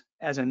 minutes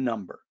as a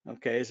number,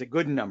 okay, as a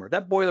good number.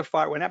 That boiler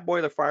fire, when that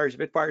boiler fires,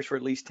 if it fires for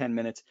at least 10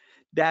 minutes,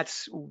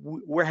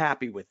 we're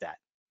happy with that.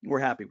 We're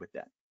happy with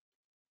that.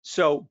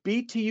 So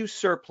BTU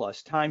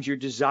surplus times your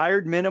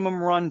desired minimum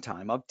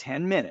runtime of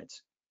 10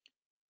 minutes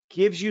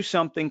gives you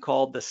something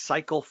called the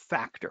cycle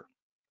factor.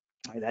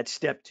 All right, that's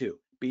step 2.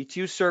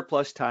 BTU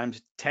surplus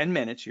times 10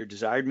 minutes, your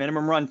desired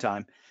minimum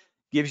runtime,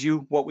 gives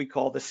you what we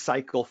call the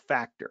cycle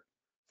factor.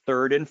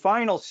 Third and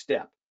final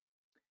step.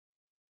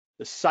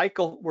 The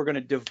cycle, we're going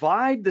to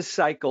divide the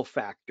cycle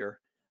factor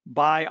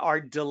by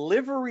our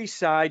delivery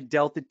side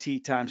delta T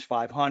times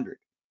 500.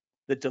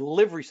 The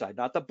delivery side,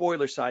 not the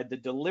boiler side, the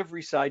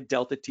delivery side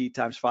delta T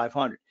times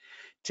 500.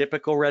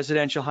 Typical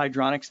residential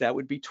hydronics, that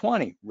would be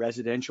 20.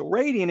 Residential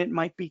radiant, it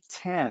might be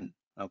 10,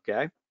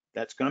 okay?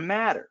 That's gonna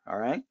matter, all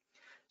right?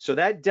 So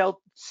that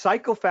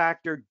cycle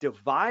factor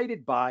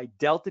divided by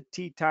delta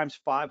T times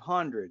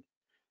 500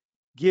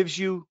 gives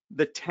you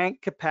the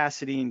tank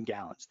capacity in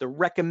gallons, the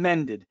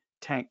recommended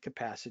tank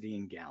capacity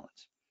in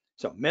gallons.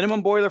 So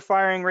minimum boiler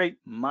firing rate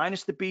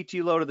minus the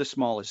BTU load of the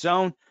smallest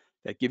zone,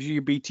 that gives you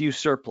your BTU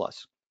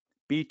surplus.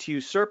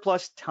 BTU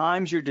surplus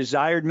times your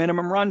desired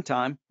minimum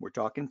runtime, we're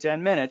talking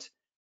 10 minutes,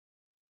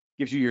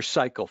 gives you your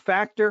cycle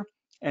factor,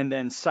 and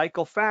then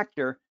cycle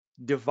factor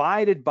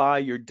divided by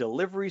your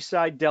delivery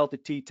side delta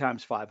T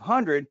times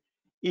 500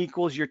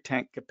 equals your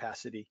tank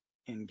capacity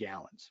in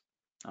gallons.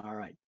 All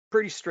right,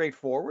 pretty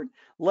straightforward.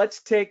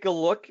 Let's take a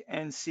look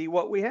and see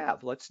what we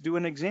have. Let's do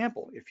an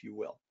example, if you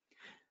will.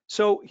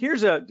 So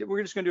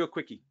we're just gonna do a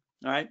quickie,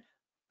 all right?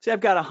 So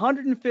I've got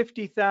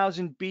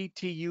 150,000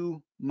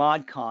 BTU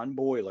ModCon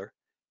boiler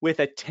with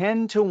a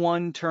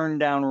 10-to-1 turn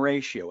down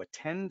ratio, a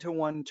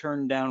 10-to-1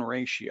 turn down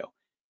ratio.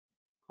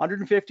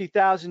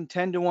 150,000,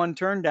 10-to-1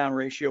 turn down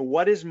ratio.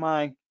 What is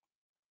my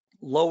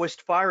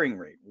lowest firing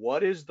rate?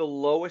 What is the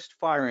lowest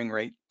firing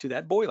rate to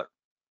that boiler,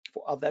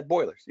 of that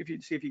boiler? See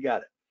if you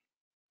got it.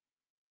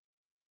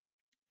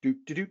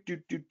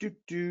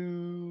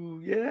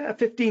 Yeah,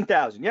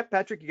 15,000. Yep,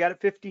 Patrick, you got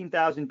it.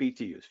 15,000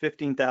 BTUs.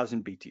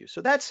 15,000 BTUs.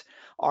 So that's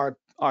our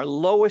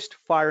lowest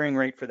firing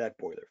rate for that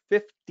boiler.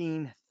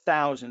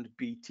 15,000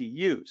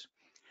 BTUs.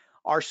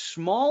 Our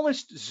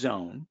smallest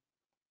zone,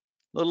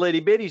 little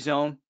itty bitty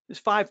zone, is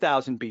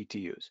 5,000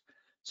 BTUs.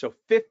 So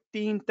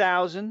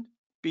 15,000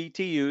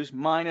 BTUs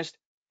minus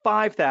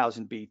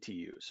 5,000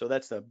 BTUs. So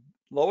that's the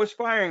lowest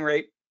firing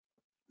rate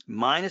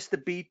minus the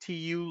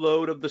BTU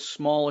load of the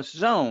smallest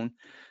zone.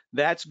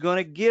 That's going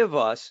to give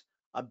us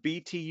a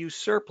BTU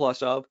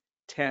surplus of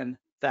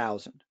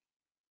 10,000.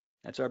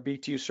 That's our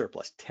BTU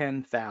surplus,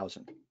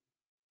 10,000.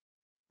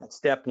 That's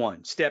step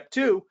 1. Step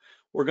 2,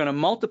 we're going to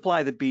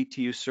multiply the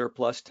BTU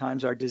surplus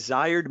times our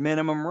desired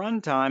minimum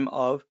runtime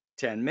of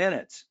 10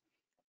 minutes.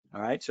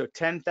 All right, so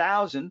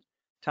 10,000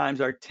 times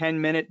our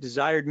 10-minute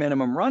desired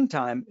minimum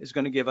runtime is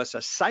going to give us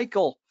a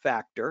cycle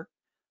factor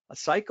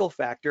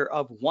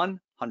of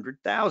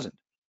 100,000.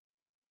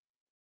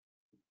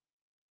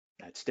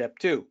 That's step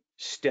 2.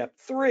 Step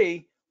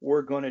 3,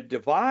 we're going to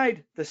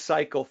divide the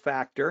cycle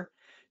factor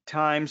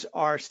times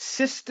our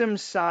system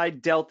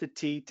side delta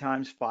T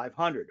times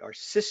 500. Our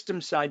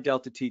system side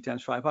delta T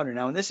times 500.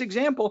 Now in this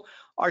example,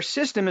 our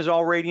system is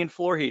all radiant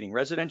floor heating,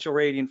 residential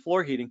radiant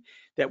floor heating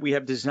that we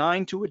have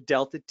designed to a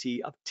delta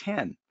T of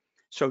 10.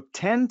 So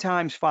 10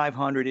 times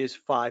 500 is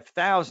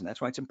 5,000.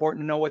 That's why it's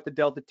important to know what the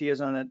delta T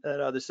is on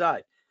that other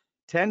side.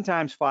 10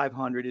 times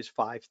 500 is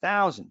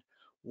 5,000.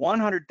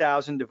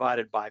 100,000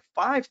 divided by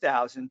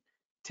 5,000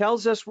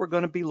 tells us we're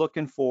going to be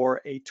looking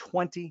for a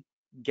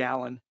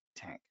 20-gallon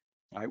tank.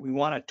 All right, we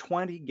want a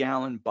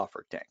 20-gallon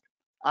buffer tank,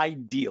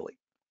 ideally.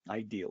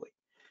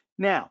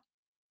 Now,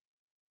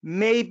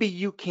 maybe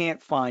you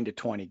can't find a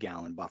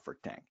 20-gallon buffer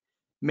tank.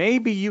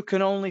 Maybe you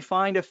can only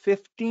find a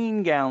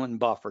 15-gallon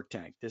buffer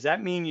tank. Does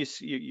that mean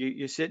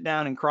you sit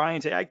down and cry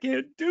and say, I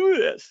can't do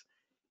this?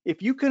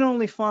 If you can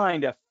only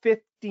find a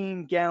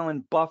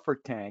 15-gallon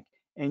buffer tank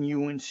and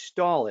you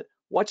install it,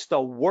 what's the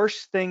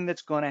worst thing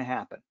that's going to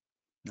happen?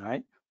 All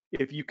right,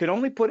 if you can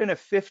only put in a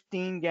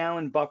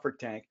 15-gallon buffer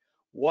tank,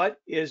 what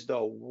is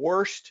the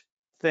worst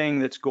thing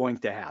that's going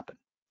to happen?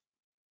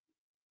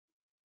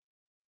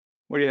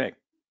 What do you think?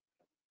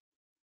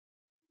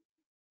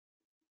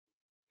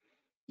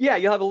 Yeah,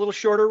 you'll have a little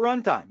shorter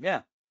runtime.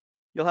 Yeah,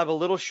 you'll have a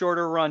little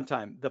shorter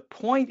runtime. The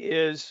point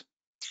is,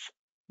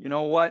 you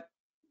know what?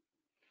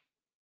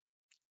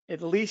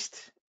 At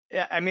least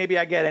maybe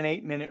I get an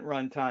 8-minute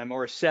runtime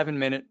or a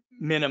 7-minute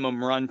minimum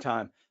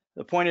runtime.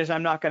 The point is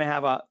I'm not going to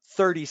have a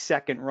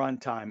 30-second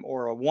runtime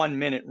or a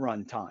 1-minute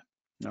runtime.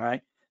 All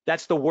right,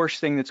 that's the worst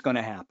thing that's going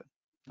to happen.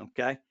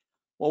 Okay.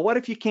 Well, what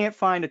if you can't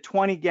find a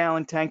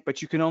 20-gallon tank,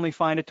 but you can only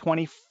find a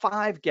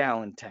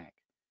 25-gallon tank?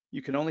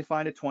 You can only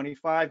find a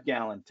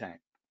 25-gallon tank.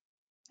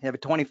 You have a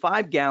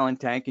 25-gallon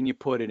tank and you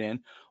put it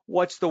in.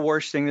 What's the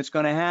worst thing that's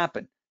going to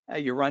happen?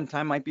 Your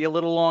runtime might be a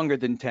little longer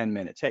than 10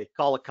 minutes. Hey,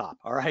 call a cop,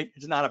 all right?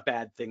 It's not a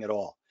bad thing at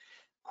all.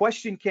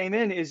 Question came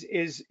in,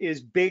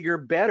 is bigger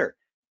better?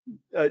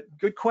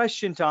 Good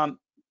question, Tom.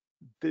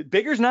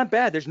 Bigger's not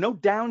bad. There's no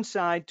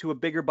downside to a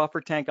bigger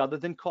buffer tank other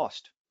than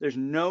cost. There's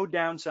no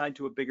downside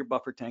to a bigger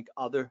buffer tank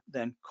other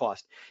than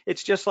cost.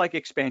 It's just like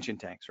expansion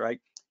tanks, right?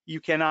 You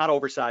cannot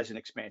oversize an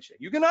expansion.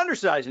 You can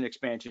undersize an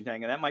expansion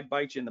tank, and that might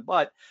bite you in the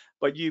butt,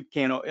 but you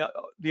can't.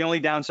 The only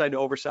downside to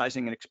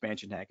oversizing an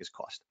expansion tank is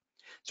cost.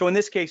 So in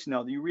this case,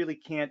 no, you really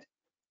can't.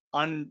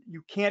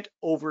 You can't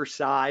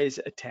oversize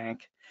a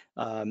tank.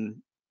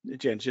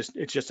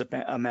 It's just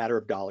a matter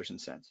of dollars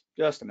and cents.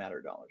 Just a matter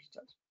of dollars and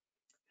cents.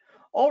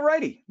 All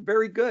righty,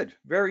 very good,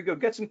 very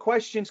good. Got some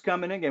questions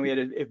coming in. Again, we had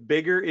if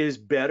bigger is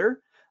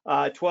better.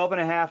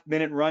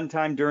 12.5-minute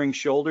runtime during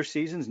shoulder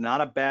seasons,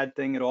 not a bad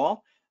thing at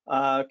all.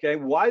 Okay,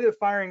 why the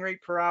firing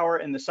rate per hour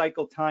and the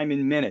cycle time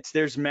in minutes?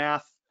 There's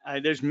math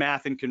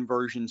and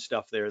conversion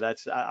stuff there.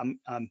 That's I'm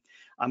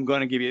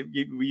going to give you.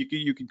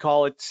 You could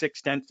call it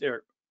 6/10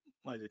 or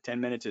what is it? 10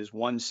 minutes is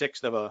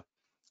 1/6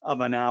 of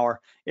an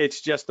hour.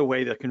 It's just the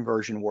way the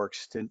conversion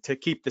works to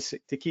keep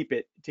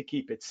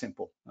it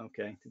simple.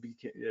 Okay,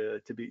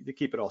 to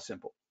keep it all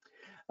simple.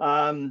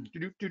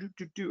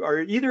 Are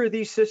either of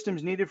these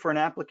systems needed for an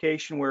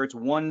application where it's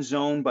one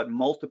zone but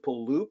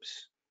multiple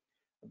loops?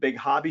 A big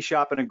hobby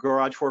shop and a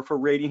garage for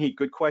radiant heat?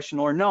 Good question,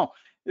 or no?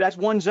 That's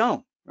one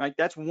zone, right?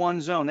 That's one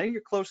zone. There,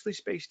 your closely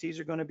spaced tees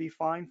are going to be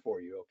fine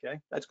for you.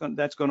 Okay, that's going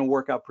to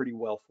work out pretty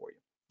well for you.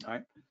 All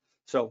right.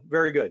 So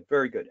very good,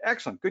 very good.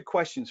 Excellent. Good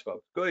questions,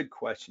 folks. Good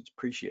questions.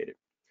 Appreciate it.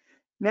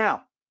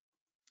 Now,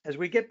 as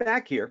we get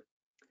back here,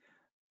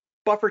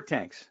 buffer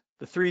tanks,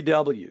 the 3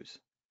 W's.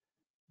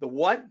 The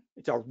what?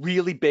 It's a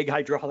really big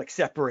hydraulic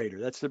separator.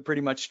 That's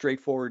pretty much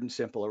straightforward and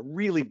simple. A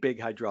really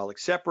big hydraulic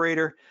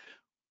separator.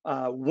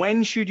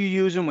 When should you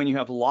use them? When you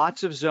have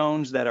lots of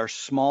zones that are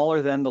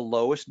smaller than the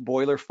lowest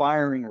boiler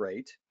firing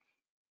rate.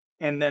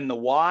 And then the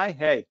why?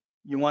 Hey,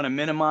 you want to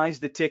minimize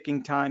the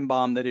ticking time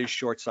bomb that is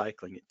short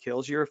cycling. It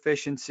kills your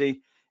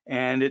efficiency,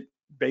 and it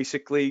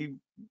basically,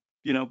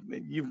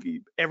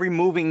 every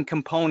moving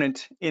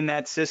component in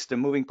that system,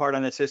 moving part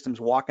on that system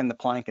is walking the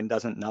plank and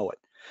doesn't know it.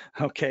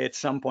 Okay, at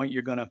some point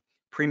you're going to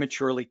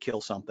prematurely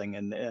kill something,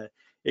 and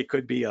it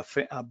could be a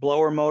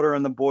blower motor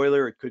on the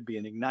boiler. It could be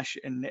an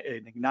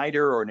igniter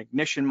or an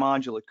ignition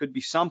module. It could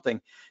be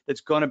something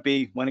that's going to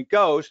be, when it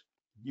goes,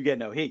 you get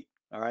no heat.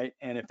 All right,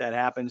 and if that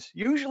happens,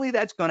 usually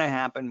that's going to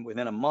happen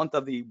within a month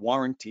of the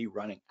warranty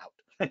running out.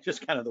 That's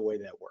just kind of the way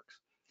that works.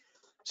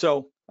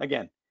 So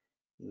again,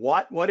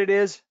 what it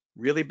is,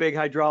 really big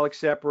hydraulic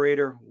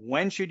separator.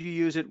 When should you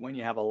use it? When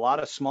you have a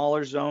lot of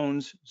smaller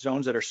zones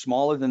that are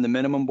smaller than the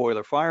minimum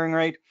boiler firing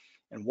rate.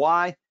 And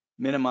why?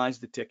 Minimize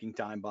the ticking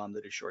time bomb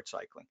that is short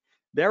cycling.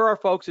 There are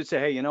folks that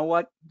say, hey, you know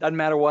what? Doesn't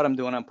matter what I'm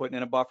doing, I'm putting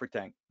in a buffer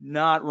tank.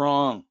 Not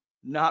wrong.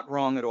 Not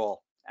wrong at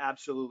all.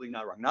 Absolutely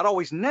not wrong. Not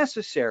always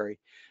necessary,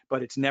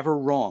 but it's never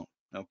wrong.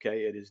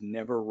 Okay, it is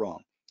never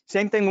wrong.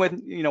 Same thing with,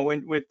 you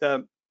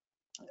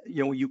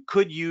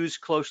could use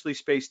closely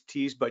spaced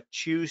tees, but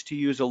choose to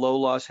use a low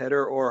loss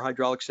header or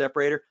hydraulic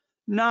separator.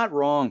 Not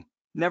wrong.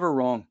 Never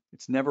wrong.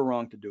 It's never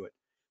wrong to do it.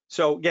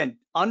 So again,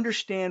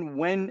 understand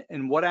when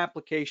and what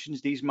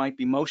applications these might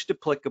be most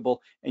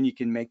applicable, and you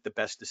can make the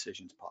best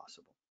decisions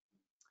possible.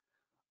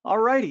 All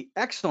righty,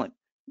 excellent.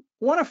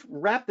 I want to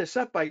wrap this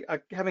up by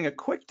having a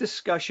quick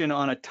discussion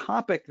on a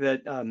topic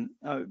that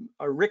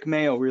Rick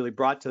Mayo really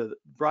brought to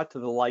the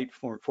light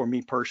for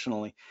me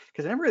personally,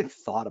 because I never really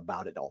thought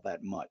about it all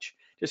that much.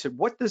 Just said,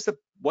 what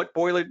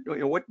boiler,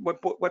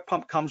 what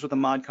pump comes with a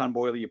ModCon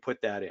boiler? You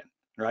put that in,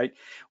 right?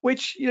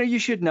 Which you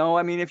should know.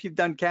 I mean, if you've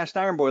done cast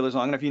iron boilers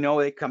long enough,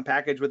 they come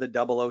packaged with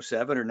a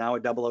 007 or now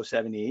a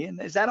 007E. And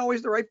is that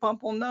always the right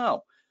pump? Well,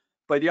 no.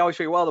 But you always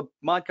figure, well, the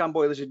ModCon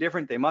boilers are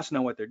different. They must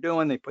know what they're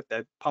doing. They put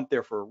that pump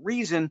there for a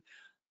reason.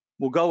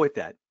 We'll go with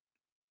that.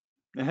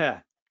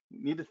 Yeah,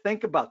 we need to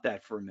think about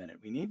that for a minute.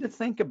 We need to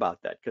think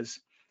about that because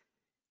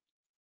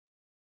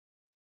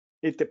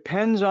it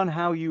depends on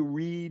how you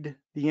read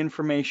the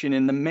information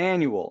in the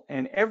manual.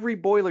 And every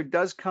boiler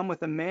does come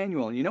with a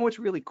manual. And what's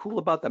really cool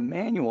about the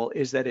manual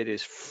is that it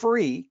is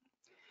free,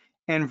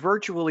 and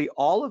virtually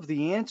all of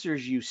the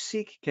answers you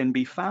seek can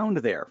be found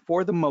there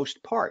for the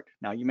most part.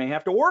 Now, you may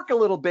have to work a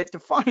little bit to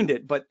find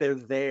it, but they're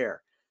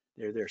there.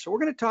 They're there. So we're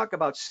going to talk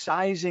about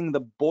sizing the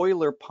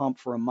boiler pump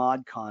for a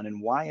ModCon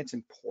and why it's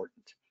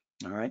important.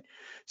 All right.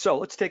 So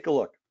let's take a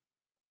look.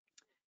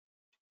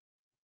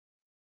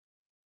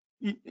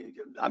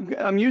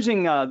 I'm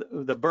using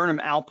the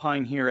Burnham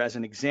Alpine here as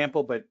an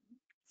example, but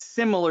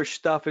similar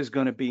stuff is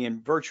going to be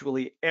in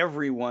virtually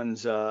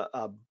everyone's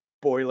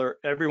boiler,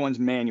 everyone's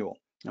manual.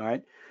 All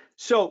right.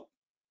 So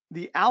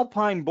the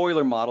Alpine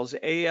boiler models,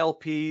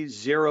 ALP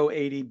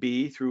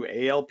 080B through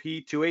ALP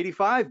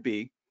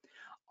 285B,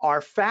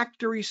 are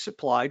factory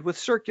supplied with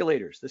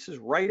circulators. This is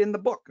right in the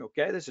book.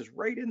 Okay. This is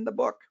right in the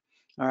book.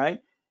 All right.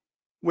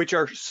 Which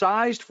are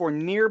sized for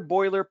near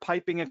boiler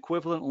piping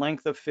equivalent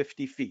length of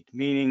 50 feet,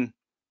 meaning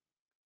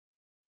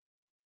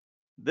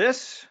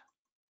this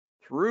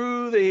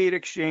through the heat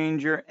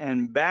exchanger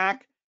and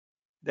back.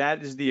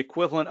 That is the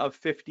equivalent of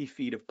 50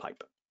 feet of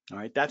pipe. All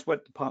right, that's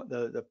what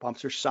the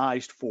pumps are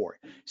sized for.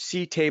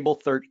 See table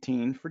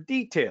 13 for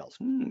details.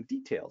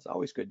 Details,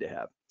 always good to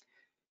have.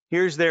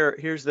 Here's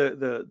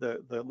the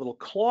little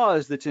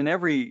clause that's in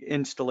every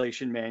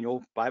installation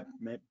manual by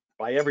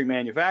every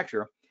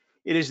manufacturer.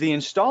 It is the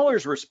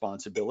installer's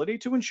responsibility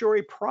to ensure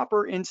a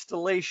proper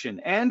installation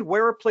and,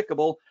 where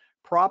applicable,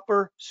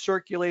 proper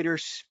circulator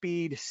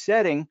speed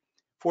setting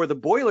for the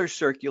boiler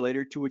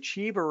circulator to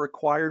achieve a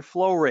required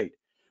flow rate.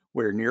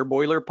 Where near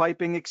boiler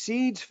piping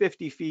exceeds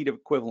 50 feet of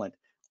equivalent,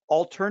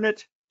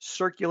 alternate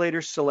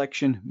circulator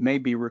selection may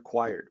be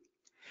required.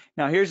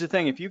 Now, here's the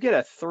thing. If you get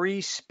a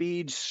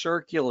 3-speed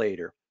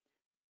circulator,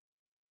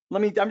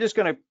 I'm just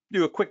going to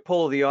do a quick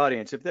poll of the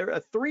audience. If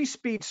a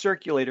 3-speed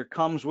circulator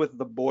comes with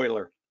the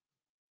boiler,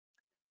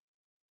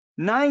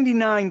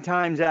 99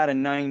 times out of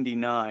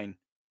 99,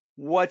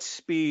 what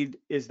speed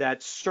is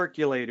that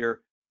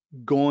circulator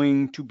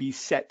going to be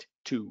set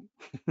to?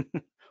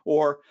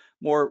 Or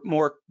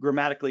more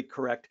grammatically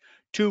correct,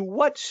 to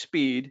what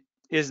speed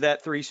is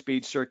that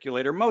 3-speed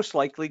circulator most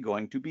likely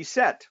going to be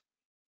set?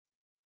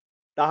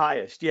 The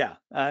highest, yeah.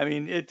 I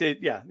mean,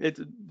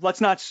 let's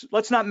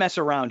not mess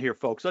around here,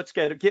 folks. Let's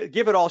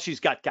give it all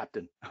she's got,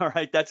 Captain. All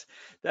right, that's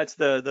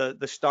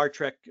the Star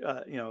Trek,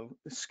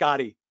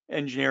 Scotty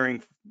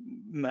engineering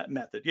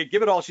method. You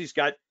give it all she's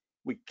got.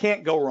 We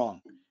can't go wrong.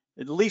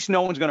 At least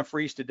no one's going to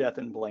freeze to death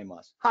and blame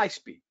us. High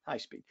speed.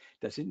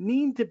 Does it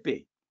need to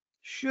be?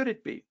 Should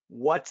it be?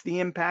 What's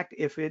the impact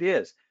if it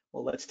is?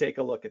 Well, let's take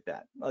a look at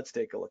that.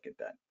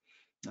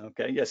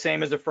 Okay, yeah,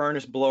 same as the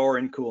furnace, blower,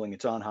 and cooling.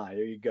 It's on high.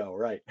 There you go,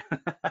 right?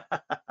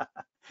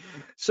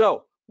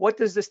 So what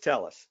does this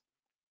tell us?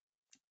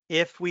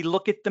 If we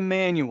look at the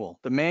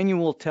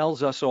manual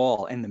tells us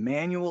all, and the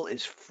manual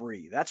is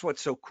free. That's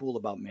what's so cool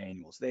about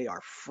manuals. They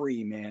are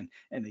free, man,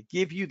 and they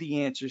give you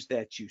the answers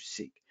that you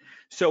seek.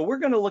 So we're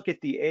going to look at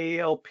the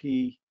ALP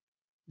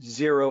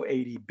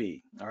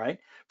 080B, all right?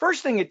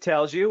 First thing it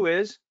tells you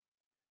is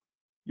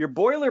your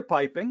boiler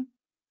piping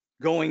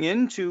going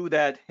into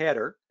that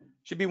header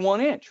should be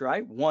 1 inch,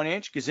 right? 1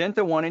 inch goes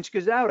into, 1 inch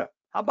goes out.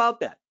 How about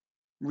that?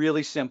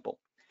 Really simple.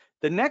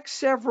 The next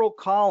several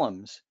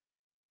columns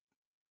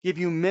give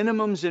you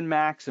minimums and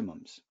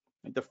maximums.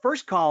 The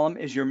first column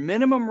is your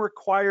minimum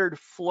required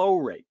flow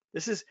rate.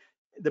 This is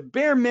the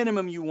bare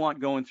minimum you want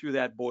going through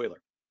that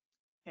boiler.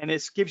 And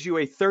this gives you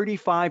a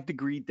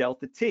 35-degree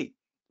delta T,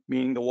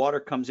 meaning the water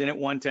comes in at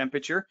one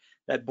temperature.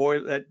 That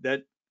boiler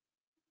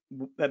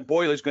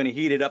is going to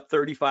heat it up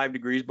 35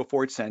 degrees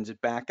before it sends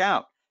it back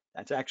out.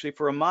 That's actually,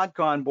 for a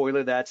ModCon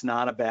boiler, that's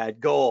not a bad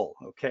goal.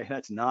 Okay,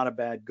 that's not a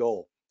bad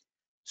goal.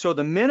 So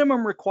the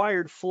minimum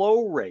required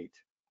flow rate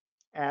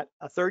at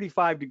a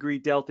 35-degree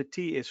delta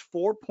T is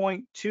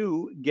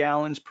 4.2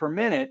 gallons per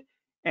minute.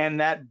 And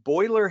that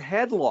boiler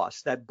head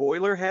loss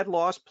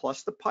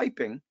plus the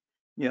piping,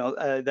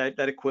 that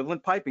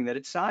equivalent piping that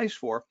it's sized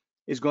for,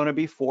 is going to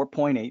be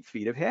 4.8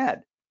 feet of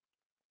head.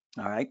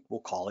 All right, we'll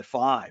call it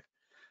 5.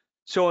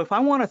 So if I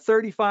want a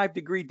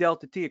 35-degree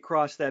delta T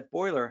across that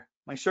boiler,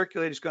 my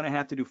circulator is going to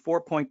have to do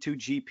 4.2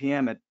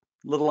 GPM at a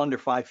little under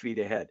 5 feet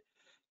ahead.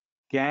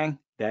 Gang,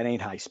 that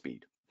ain't high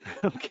speed.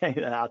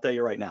 Okay, I'll tell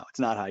you right now, it's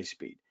not high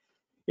speed.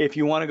 If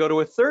you want to go to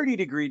a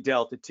 30-degree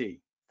delta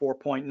T,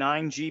 4.9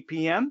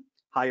 GPM,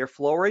 higher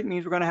flow rate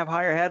means we're going to have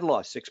higher head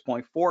loss,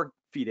 6.4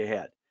 feet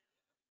ahead.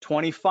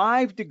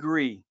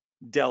 25-degree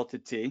delta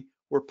T,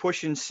 we're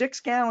pushing 6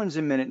 gallons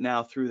a minute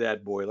now through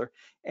that boiler,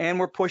 and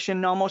we're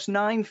pushing almost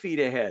 9 feet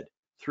ahead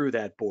through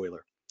that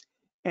boiler.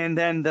 And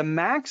then the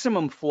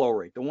maximum flow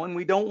rate, the one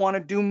we don't want to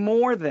do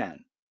more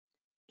than,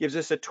 gives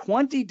us a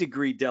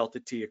 20-degree delta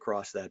T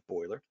across that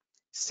boiler,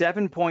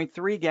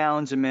 7.3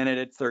 gallons a minute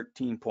at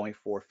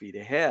 13.4 feet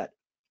ahead.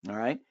 All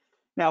right.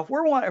 Now, if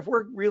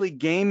we're really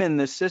gaming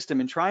this system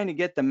and trying to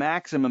get the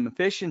maximum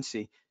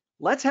efficiency,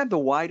 let's have the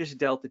widest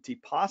delta T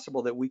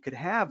possible that we could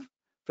have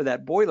for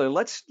that boiler.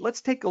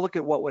 Let's take a look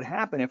at what would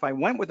happen if I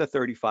went with a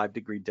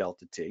 35-degree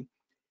delta T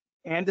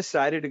and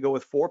decided to go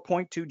with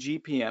 4.2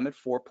 GPM at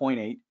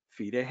 4.8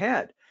 feet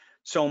ahead.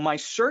 So my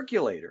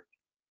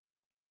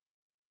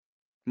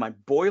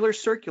boiler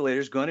circulator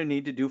is going to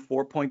need to do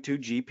 4.2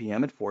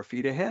 GPM at 4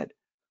 feet ahead.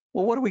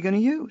 Well, what are we going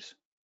to use?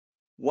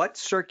 What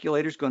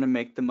circulator is going to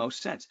make the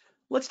most sense?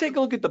 Let's take a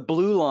look at the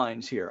blue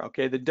lines here.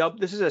 Okay,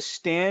 this is a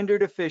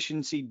standard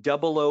efficiency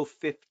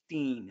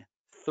 0015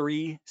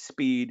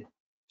 3-speed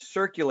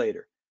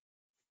circulator.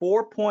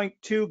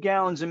 4.2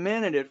 gallons a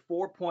minute at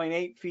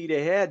 4.8 feet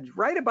ahead,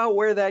 right about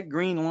where that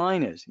green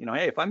line is.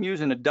 Hey, if I'm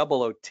using a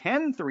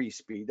 0010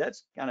 3-speed,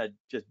 that's kind of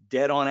just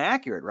dead on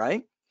accurate,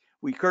 right?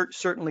 We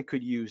certainly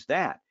could use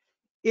that.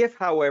 If,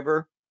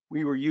 however,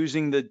 we were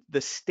using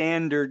the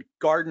standard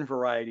garden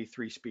variety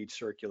 3-speed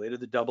circulator,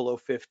 the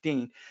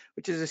 0015,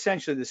 which is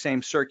essentially the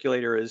same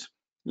circulator as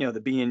the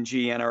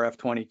B&G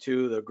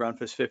NRF22, the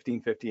Grundfos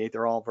 1558,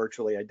 they're all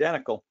virtually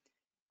identical.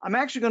 I'm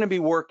actually going to be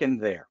working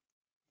there.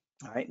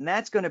 All right, and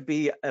that's going to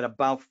be at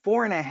about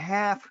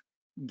 4.5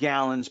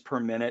 gallons per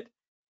minute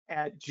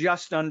at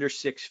just under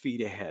 6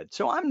 feet ahead.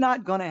 So I'm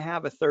not going to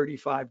have a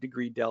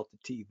 35-degree delta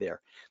T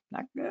there.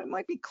 It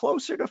might be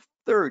closer to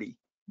 30,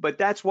 but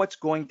that's what's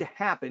going to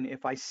happen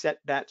if I set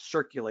that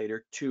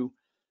circulator to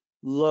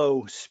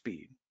low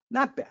speed.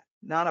 Not bad,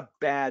 not a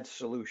bad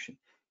solution.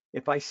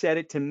 If I set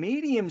it to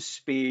medium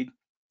speed,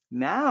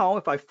 now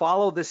if I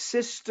follow the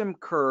system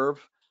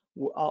curve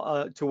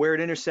to where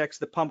it intersects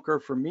the pump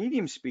curve for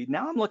medium speed,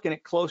 now I'm looking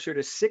at closer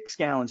to 6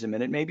 gallons a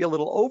minute, maybe a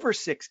little over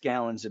 6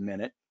 gallons a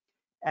minute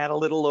at a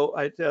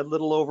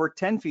little over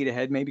 10 feet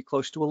ahead, maybe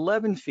close to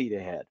 11 feet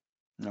ahead.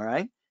 All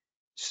right.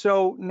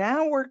 So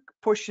now we're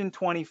pushing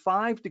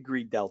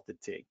 25-degree delta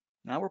T.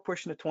 Now we're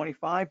pushing a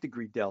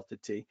 25-degree delta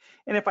T.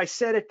 And if I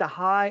set it to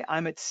high,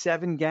 I'm at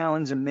 7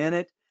 gallons a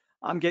minute.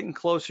 I'm getting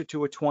closer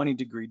to a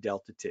 20-degree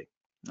delta T.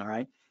 All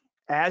right.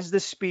 As the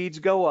speeds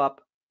go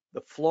up,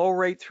 the flow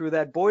rate through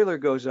that boiler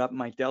goes up,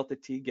 my delta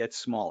T gets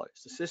smaller.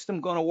 Is the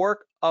system going to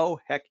work? Oh,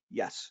 heck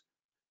yes.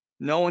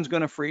 No one's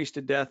going to freeze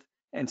to death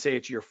and say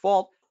it's your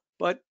fault.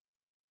 But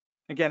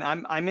again,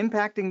 I'm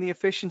impacting the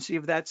efficiency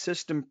of that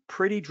system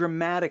pretty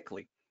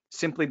dramatically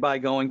simply by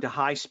going to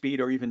high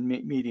speed or even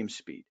medium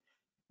speed.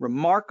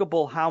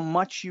 Remarkable how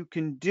much you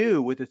can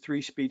do with a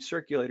 3-speed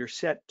circulator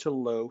set to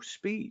low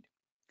speed.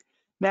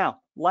 Now,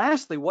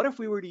 lastly, what if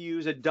we were to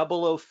use a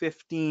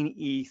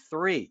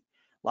 0015E3?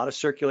 A lot of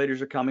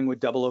circulators are coming with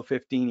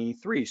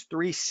 0015E3s,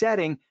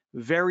 3-setting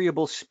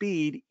variable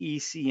speed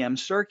ECM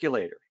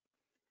circulator.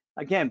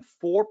 Again,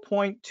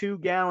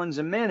 4.2 gallons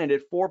a minute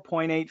at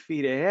 4.8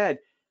 feet ahead.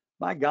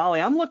 My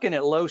golly, I'm looking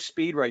at low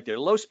speed right there.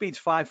 Low speed's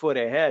 5 foot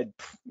ahead.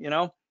 You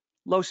know,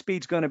 low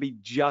speed's going to be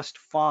just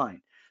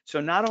fine. So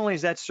not only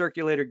is that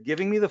circulator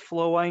giving me the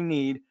flow I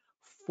need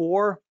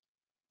for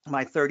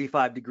my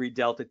 35-degree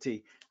delta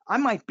T, I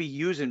might be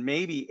using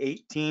maybe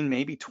 18,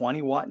 maybe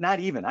 20 watt,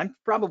 not even. I'm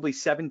probably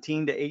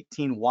 17 to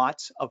 18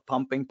 watts of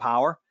pumping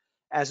power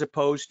as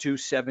opposed to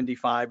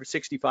 75 or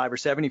 65 or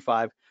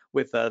 75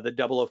 with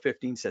the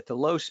 0015 set to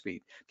low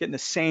speed. Getting the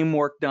same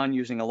work done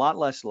using a lot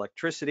less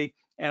electricity,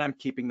 and I'm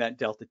keeping that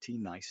delta T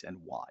nice and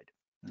wide.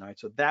 All right,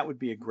 so that would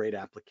be a great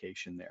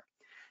application there.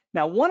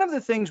 Now, one of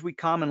the things we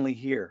commonly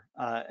hear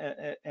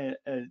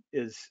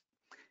is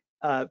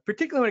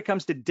particularly when it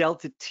comes to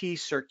delta T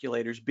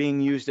circulators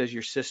being used as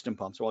your system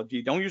pumps. Well,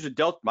 gee, don't use a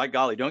delta, my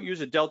golly, don't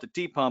use a delta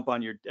T pump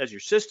on as your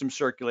system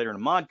circulator in a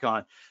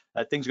ModCon.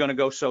 That thing's going to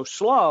go so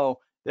slow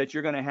that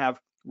you're going to have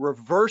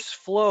reverse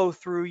flow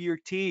through your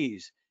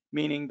T's,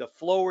 meaning the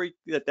flow rate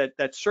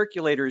that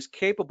circulator is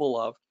capable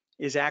of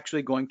is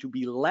actually going to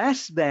be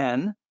less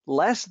than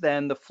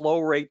the flow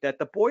rate that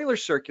the boiler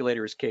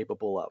circulator is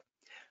capable of.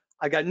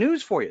 I got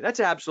news for you. That's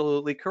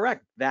absolutely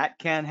correct. That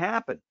can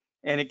happen.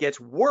 And it gets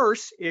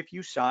worse if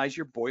you size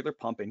your boiler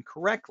pump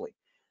incorrectly.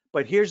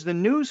 But here's the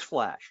news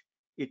flash.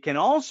 It can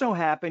also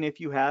happen if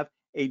you have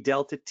a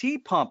delta T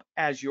pump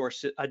as your,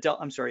 a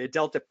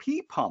delta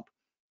P pump,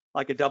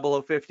 like a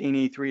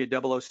 0015E3, a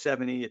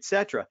 0007E,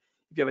 etc.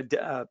 If you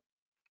have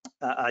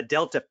a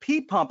delta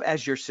P pump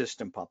as your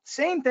system pump,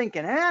 same thing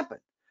can happen.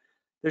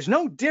 There's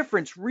no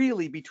difference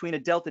really between a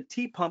delta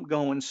T pump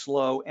going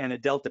slow and a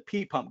delta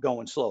P pump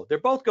going slow. They're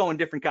both going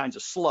different kinds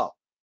of slow.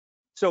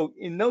 So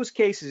in those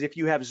cases, if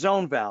you have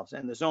zone valves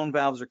and the zone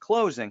valves are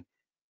closing,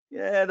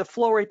 the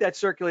flow rate that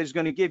circulator is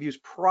going to give you is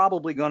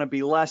probably going to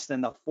be less than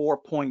the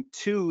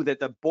 4.2 that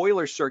the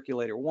boiler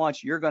circulator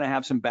wants. You're going to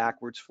have some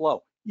backwards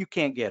flow. You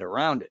can't get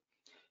around it.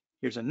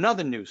 Here's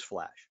another news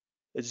flash.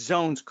 As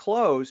zones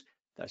close,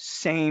 the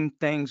same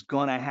thing's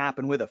going to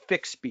happen with a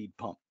fixed speed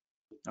pump.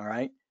 All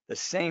right. The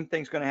same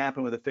thing's going to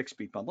happen with a fixed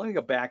speed pump. Let me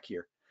go back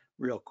here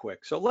real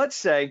quick. So let's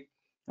say,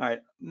 all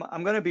right,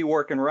 I'm going to be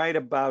working right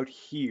about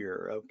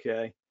here,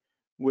 okay,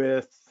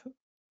 with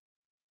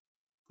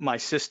my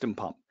system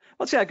pump.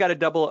 Let's say I got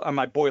a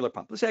my boiler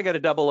pump. Let's say I got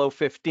a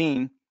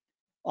 0015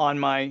 on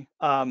my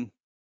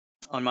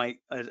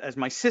as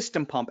my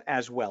system pump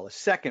as well, a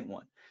second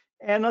one.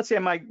 And let's say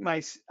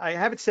I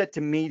have it set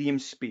to medium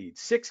speed,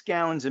 6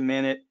 gallons a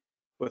minute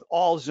with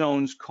all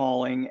zones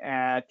calling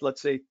at,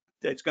 let's say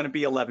it's going to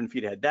be 11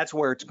 feet ahead. That's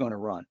where it's going to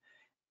run.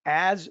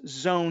 As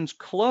zones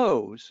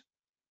close,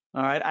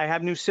 all right, I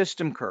have new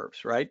system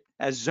curves, right?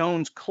 As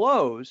zones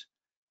close,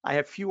 I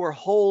have fewer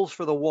holes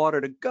for the water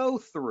to go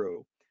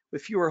through.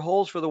 With fewer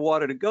holes for the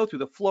water to go through,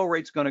 the flow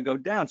rate's going to go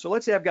down. So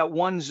let's say I've got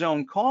one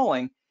zone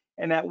calling,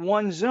 and that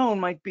one zone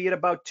might be at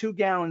about 2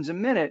 gallons a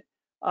minute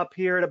up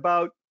here at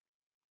about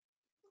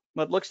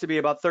what looks to be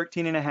about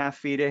 13.5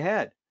 feet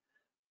ahead.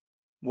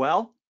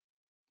 Well,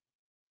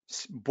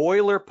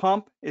 boiler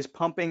pump is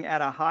pumping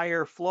at a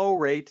higher flow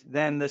rate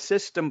than the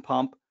system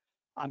pump.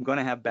 I'm going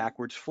to have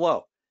backwards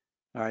flow.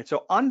 All right,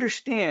 so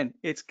understand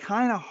it's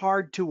kind of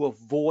hard to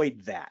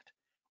avoid that.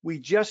 We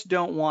just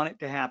don't want it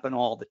to happen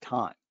all the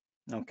time,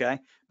 okay?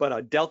 But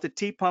a delta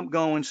T pump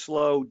going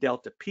slow,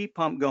 delta P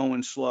pump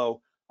going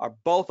slow are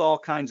both all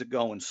kinds of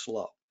going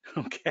slow,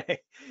 okay?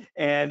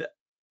 And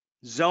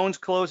zones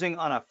closing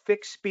on a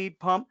fixed speed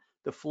pump,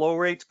 the flow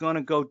rate's going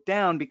to go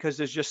down because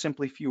there's just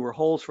simply fewer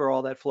holes for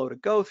all that flow to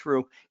go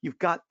through. You've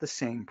got the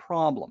same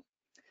problem.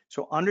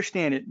 So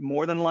understand it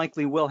more than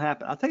likely will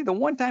happen. I'll tell you the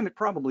one time it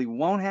probably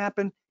won't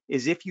happen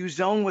is if you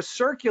zone with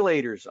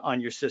circulators on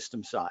your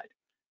system side.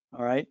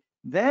 All right,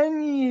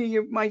 then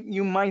you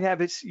might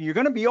have it. You're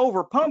going to be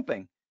over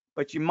pumping,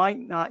 but you might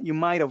not. You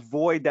might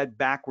avoid that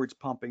backwards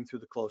pumping through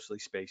the closely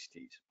spaced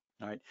tees.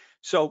 All right,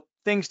 so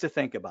things to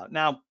think about.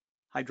 Now,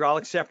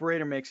 hydraulic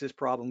separator makes this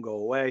problem go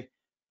away.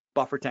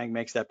 Buffer tank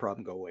makes that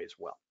problem go away as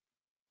well.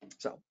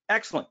 So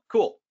excellent,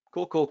 cool.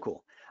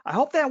 I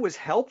hope that was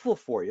helpful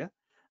for you,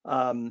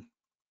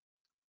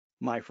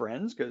 my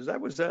friends, because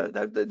that was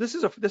this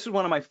is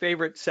one of my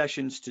favorite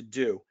sessions to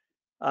do.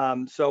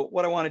 So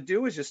what I want to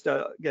do is just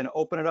again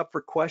open it up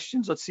for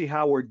questions. Let's see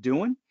how we're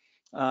doing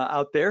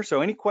out there.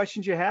 So any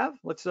questions you have,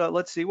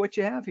 let's see what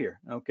you have here.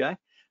 Okay.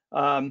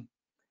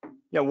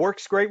 Yeah,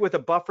 works great with a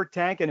buffer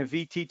tank and a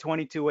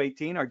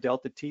VT2218, our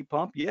Delta T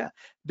pump. Yeah.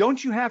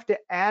 Don't you have to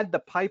add the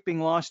piping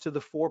loss to the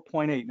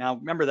 4.8? Now,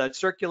 remember that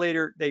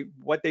circulator,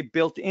 what they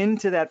built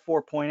into that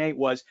 4.8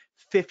 was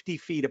 50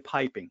 feet of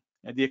piping,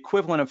 the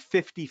equivalent of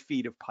 50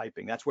 feet of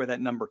piping. That's where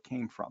that number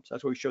came from. So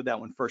that's why we showed that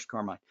one first,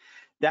 Carmine.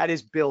 That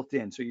is built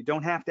in. So you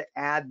don't have to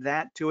add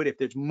that to it. If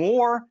there's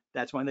more,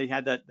 that's when they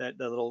had that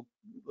little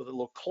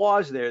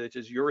clause there that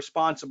says you're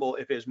responsible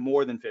if it's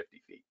more than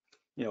 50 feet.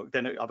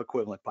 Then of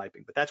equivalent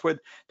piping, but that's where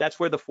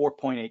the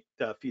 4.8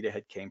 feet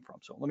ahead came from.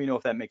 So let me know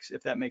if that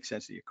makes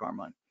sense to you,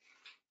 Carmine.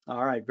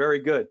 All right, very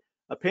good.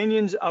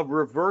 Opinions of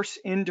reverse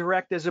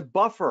indirect as a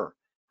buffer.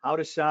 How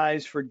to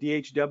size for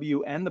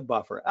DHW and the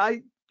buffer.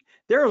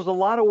 There's a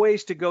lot of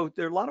ways to go.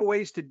 There are a lot of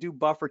ways to do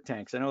buffer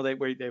tanks. I know they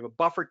have a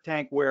buffer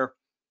tank where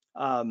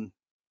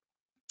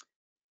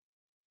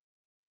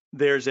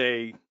there's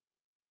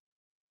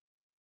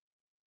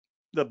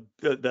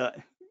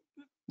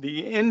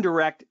the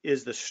indirect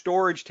is the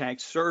storage tank,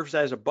 serves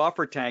as a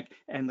buffer tank,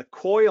 and the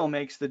coil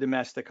makes the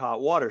domestic hot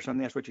water. So I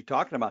mean, that's what you're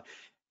talking about.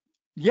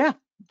 Yeah,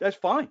 that's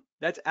fine.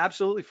 That's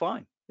absolutely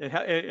fine.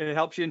 It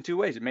helps you in two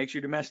ways. It makes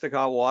your domestic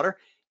hot water,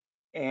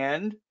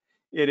 and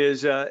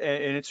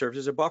it serves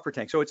as a buffer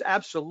tank. So it's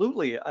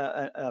absolutely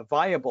a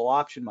viable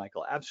option,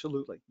 Michael.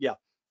 Absolutely. Yeah,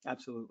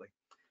 absolutely.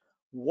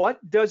 What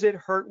does it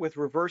hurt with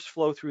reverse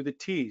flow through the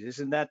T's?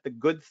 Isn't that the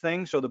good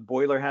thing? So the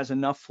boiler has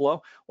enough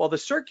flow? Well, the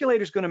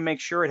circulator is going to make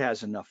sure it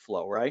has enough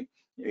flow, right?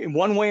 In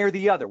one way or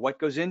the other. What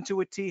goes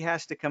into a T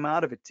has to come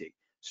out of a T.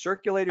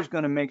 Circulator is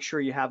going to make sure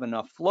you have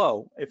enough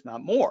flow, if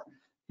not more.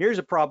 Here's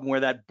a problem where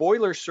that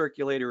boiler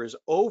circulator is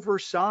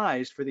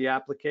oversized for the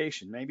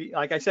application. Maybe,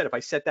 like I said, if I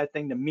set that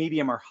thing to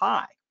medium or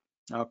high,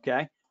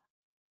 okay,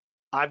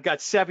 I've got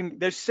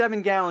there's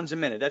 7 gallons a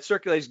minute. That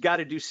circulator's got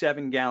to do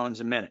 7 gallons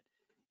a minute.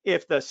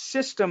 If the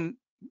system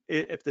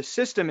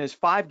is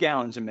 5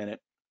 gallons a minute,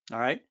 all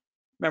right.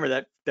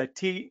 Remember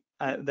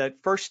that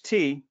first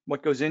T,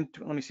 what goes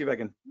into? Let me see if I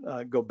can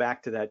go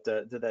back to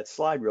that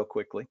slide real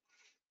quickly.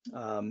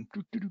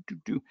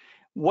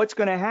 What's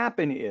going to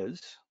happen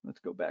is, let's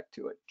go back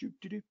to it.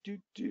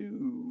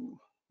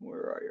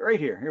 Where are you? Right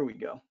here. Here we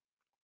go.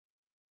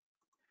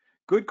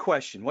 Good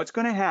question. What's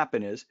going to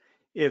happen is,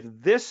 if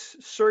this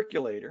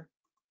circulator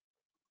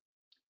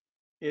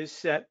is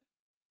set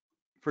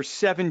for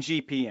 7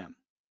 GPM,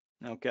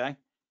 okay,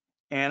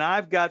 and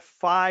I've got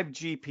 5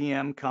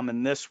 GPM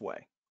coming this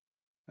way,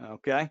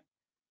 okay,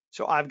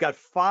 so I've got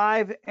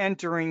 5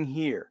 entering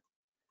here.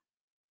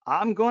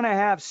 I'm going to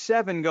have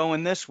 7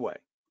 going this way.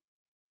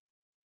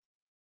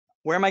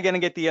 Where am I going to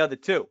get the other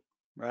 2,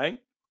 right?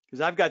 Because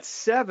I've got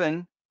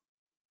 7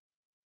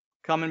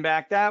 coming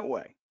back that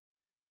way.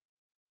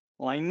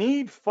 Well, I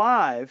need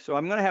 5, so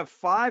I'm going to have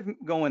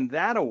 5 going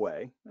that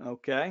way,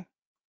 okay?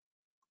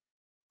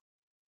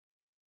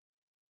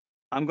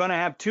 I'm going to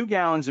have 2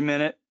 gallons a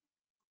minute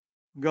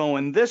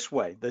going this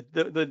way.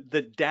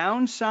 The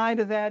downside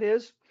of that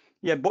is,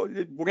 yeah, we're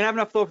going to have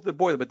enough flow for the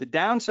boiler, but the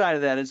downside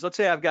of that is, let's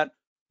say I've got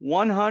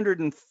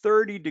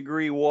 130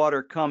 degree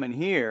water coming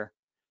here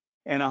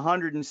and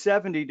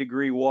 170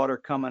 degree water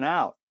coming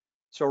out.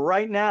 So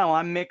right now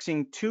I'm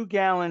mixing 2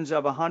 gallons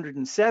of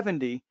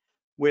 170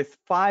 with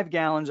 5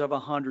 gallons of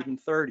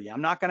 130.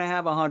 I'm not going to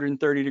have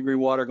 130 degree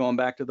water going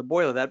back to the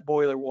boiler. That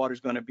boiler water is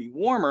going to be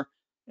warmer,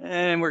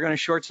 and we're going to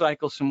short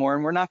cycle some more,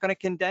 and we're not going to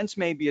condense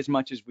maybe as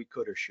much as we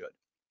could or should.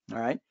 All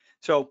right.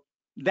 So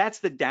that's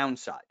the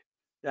downside.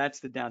 That's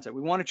the downside.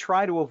 We want to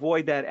try to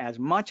avoid that as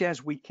much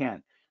as we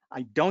can.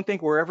 I don't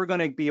think we're ever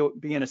going to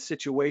be in a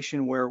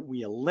situation where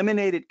we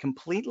eliminate it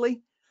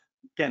completely.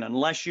 Again,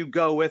 unless you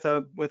go with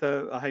a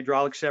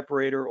hydraulic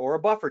separator or a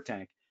buffer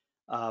tank.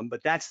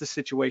 But that's the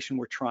situation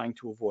we're trying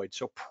to avoid.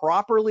 So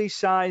properly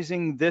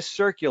sizing this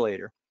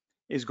circulator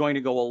is going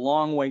to go a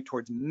long way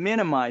towards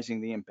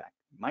minimizing the impact.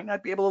 Might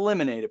not be able to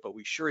eliminate it, but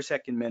we sure as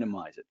heck can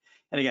minimize it.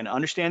 And again,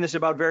 understand this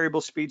about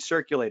variable speed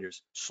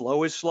circulators.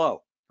 Slow is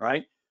slow,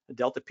 right? A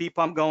Delta P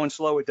pump going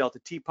slow, a Delta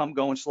T pump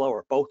going slow,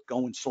 or both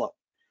going slow.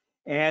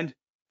 And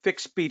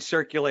fixed speed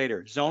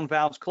circulator, zone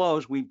valves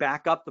closed, we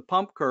back up the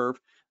pump curve,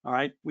 all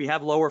right? We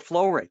have lower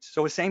flow rates.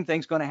 So the same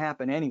thing's going to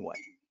happen anyway.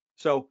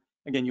 So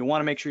again, you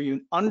want to make sure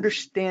you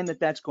understand that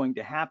that's going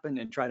to happen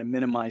and try to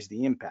minimize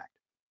the impact.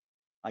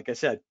 Like I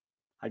said,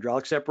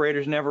 hydraulic separator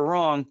is never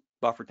wrong.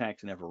 buffer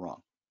tank's never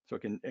wrong. So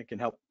it can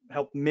help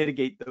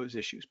mitigate those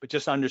issues, but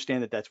just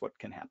understand that that's what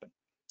can happen.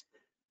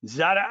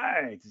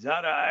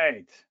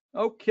 Zadite.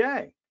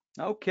 Okay.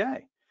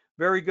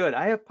 Very good.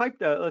 I have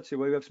piped, let's see,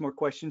 we have some more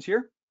questions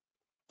here.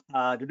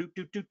 I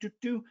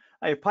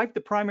have piped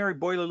the primary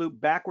boiler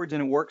loop backwards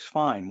and it works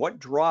fine. What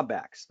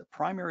drawbacks? The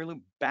primary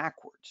loop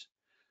backwards.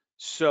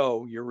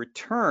 So your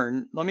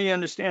return, let me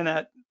understand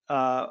that,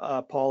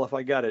 Paul, if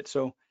I got it.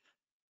 So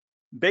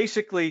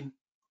basically,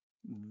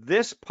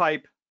 this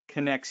pipe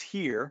connects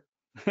here,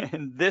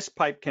 and this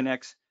pipe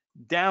connects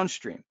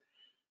downstream.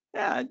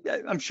 Yeah,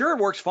 I'm sure it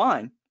works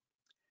fine.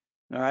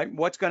 All right.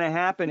 What's going to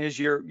happen is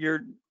you're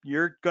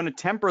going to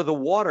temper the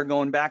water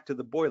going back to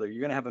the boiler. You're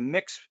going to have a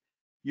mix.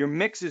 Your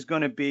mix is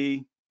going to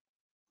be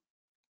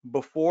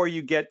before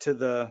you get to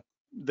the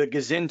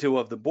gazinto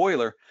of the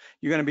boiler.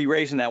 You're going to be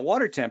raising that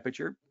water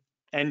temperature,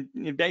 and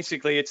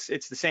basically it's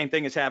the same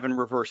thing as having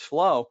reverse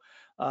flow.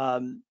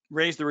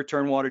 Raise the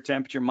return water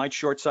temperature, might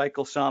short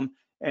cycle some,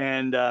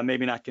 and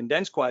maybe not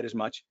condense quite as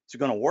much. Is it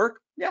going to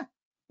work? Yeah,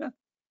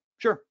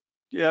 sure.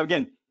 Yeah,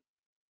 again,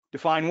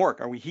 define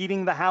work. Are we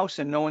heating the house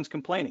and no one's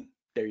complaining?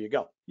 There you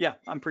go. Yeah,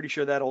 I'm pretty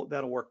sure that'll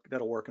work.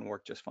 That'll work and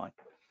work just fine.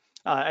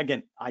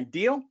 Again,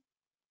 ideal,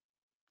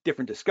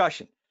 different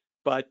discussion.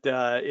 But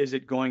is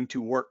it going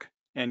to work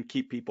and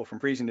keep people from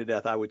freezing to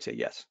death? I would say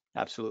yes,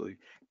 absolutely.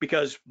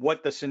 Because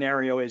what the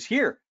scenario is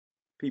here,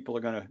 people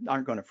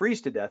aren't gonna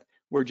freeze to death.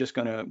 We're just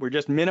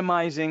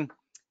minimizing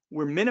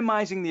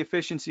the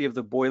efficiency of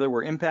the boiler.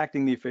 We're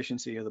impacting the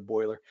efficiency of the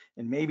boiler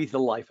and maybe the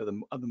life of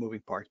the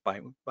moving parts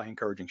by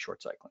encouraging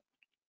short cycling.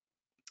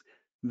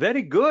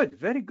 Very good,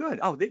 very good.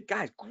 Oh,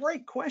 guys,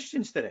 great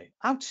questions today.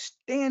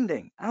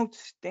 Outstanding.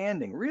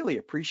 Really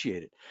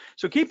appreciate it.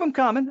 So keep them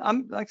coming.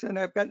 Like I said,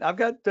 I've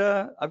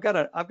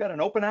got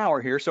an open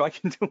hour here, so I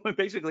can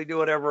basically do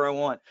whatever I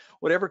want.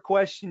 Whatever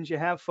questions you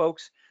have,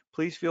 folks,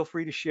 please feel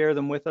free to share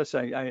them with us.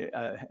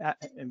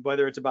 And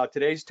whether it's about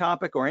today's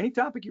topic or any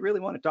topic you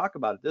really want to talk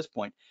about at this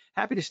point,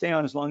 happy to stay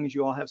on as long as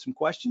you all have some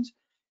questions.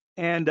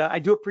 And I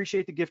do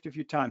appreciate the gift of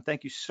your time.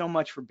 Thank you so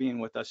much for being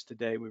with us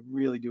today. We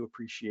really do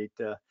appreciate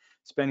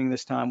spending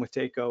this time with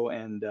Takeo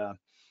and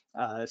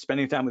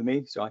spending time with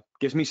me. So it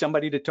gives me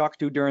somebody to talk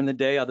to during the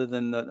day other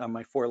than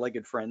my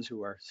four-legged friends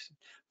who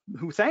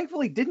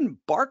thankfully didn't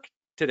bark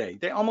today.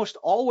 They almost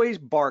always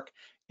bark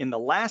in the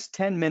last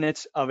 10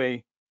 minutes of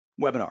a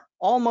webinar.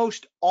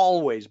 Almost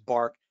always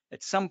bark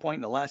at some point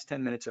in the last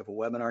 10 minutes of a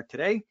webinar.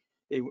 Today,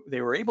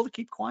 they were able to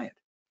keep quiet.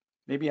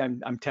 Maybe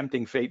I'm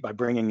tempting fate by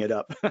bringing it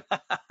up,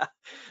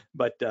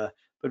 but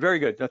very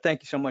good. No,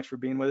 thank you so much for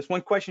being with us.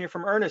 One question here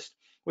from Ernest.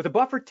 With a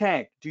buffer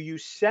tank, do you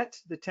set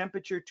the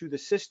temperature to the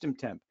system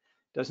temp?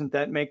 Doesn't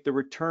that make the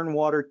return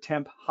water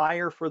temp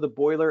higher for the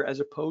boiler as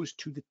opposed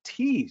to the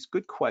T's?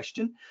 Good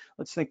question.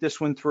 Let's think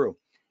this one through.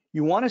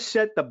 You want to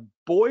set the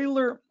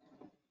boiler,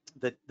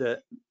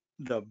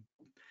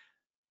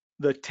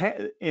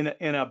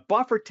 in a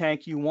buffer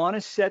tank, you want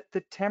to set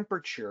the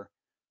temperature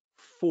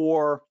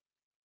for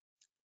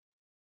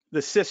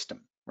the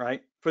system,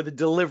 right? For the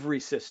delivery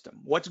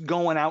system, what's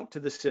going out to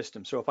the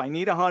system. So if I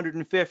need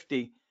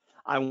 150,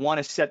 I want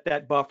to set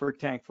that buffer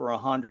tank for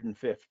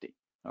 150,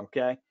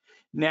 okay?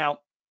 Now,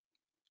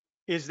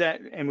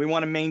 and we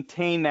want to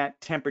maintain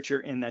that temperature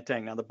in that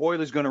tank. Now the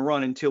boiler is going to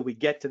run until we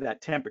get to that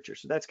temperature.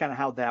 So that's kind of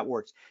how that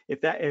works. If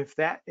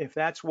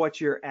that's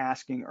what you're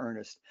asking,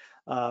 Ernest,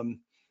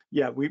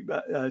 yeah, we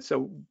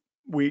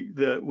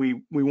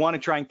want to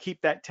try and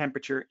keep that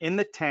temperature in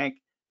the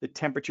tank, the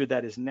temperature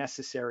that is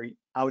necessary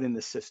out in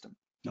the system.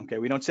 Okay,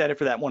 we don't set it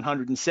for that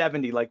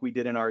 170 like we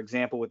did in our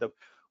example with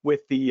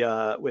the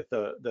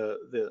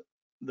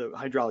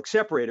hydraulic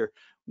separator.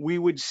 We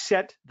would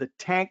set the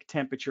tank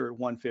temperature at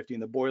 150,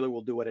 and the boiler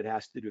will do what it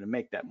has to do to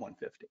make that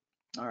 150.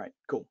 All right,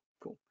 cool.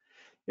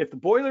 If a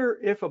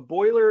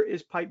boiler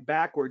is piped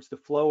backwards, the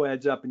flow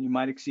adds up, and you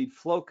might exceed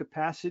flow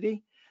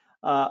capacity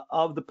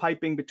of the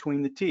piping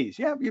between the T's.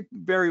 Yeah, you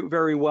very,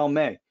 very well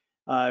may.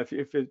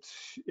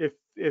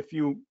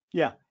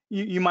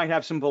 You might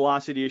have some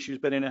velocity issues,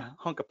 but in a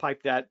hunk of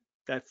pipe that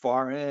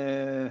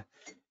far,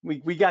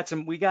 we got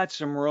some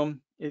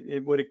room.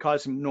 Would it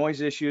cause some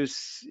noise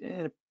issues?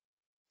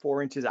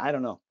 4 inches, I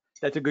don't know.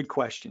 That's a good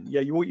question.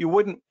 Yeah, you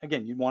wouldn't.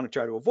 Again, you'd want to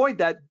try to avoid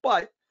that,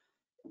 but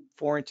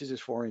 4 inches is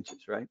 4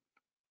 inches, right?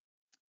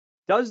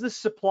 Does the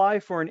supply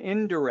for an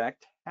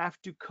indirect have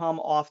to come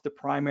off the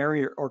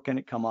primary, or can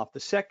it come off the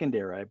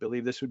secondary? I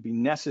believe this would be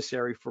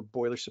necessary for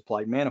boiler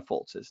supplied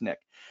manifolds, says Nick.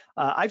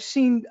 I've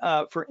seen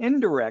for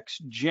indirects,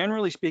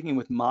 generally speaking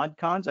with mod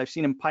cons, I've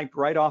seen them piped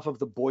right off of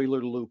the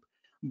boiler loop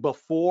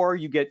before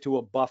you get to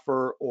a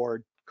buffer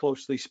or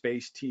closely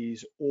spaced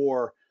T's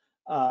or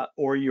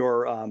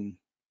your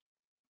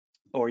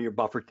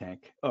buffer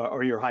tank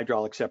or your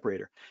hydraulic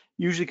separator.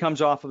 Usually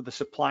comes off of the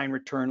supply and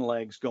return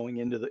legs going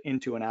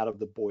into and out of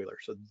the boiler.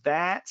 So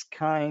that's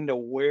kind of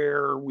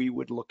where we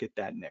would look at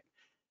that, Nick.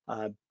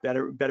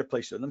 Better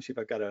place to. Let me see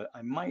if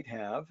I might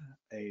have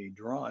a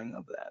drawing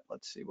of that.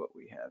 Let's see what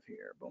we have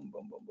here. Boom,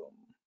 boom, boom, boom.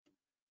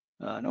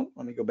 No,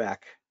 let me go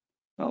back.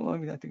 Oh, I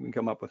think we can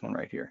come up with one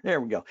right here. There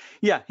we go.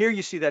 Yeah, here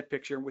you see that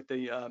picture with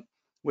the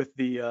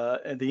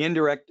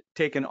indirect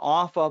taken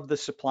off of the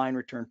supply and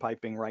return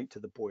piping right to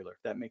the boiler.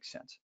 That makes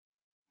sense.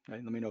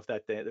 Right, let me know if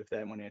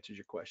that one answers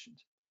your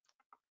questions.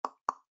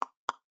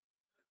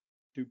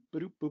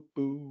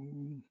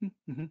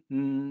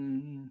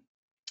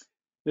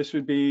 This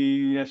would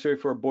be necessary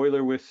for a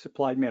boiler with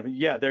supplied manifold.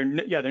 Yeah, there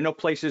are no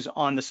places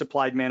on the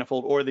supplied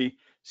manifold or the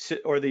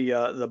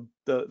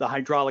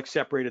hydraulic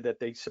separator that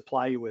they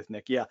supply you with,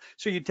 Nick. Yeah,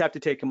 so you'd have to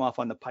take them off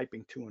on the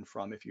piping to and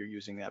from if you're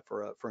using that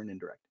for an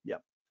indirect. Yeah,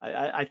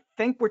 I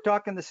think we're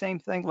talking the same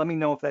thing. Let me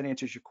know if that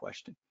answers your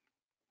question.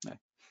 Okay.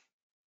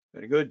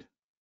 Very good.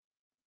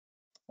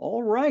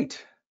 All right.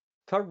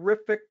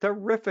 Terrific,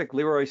 terrific.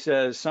 Leroy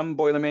says some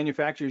boiler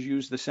manufacturers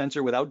use the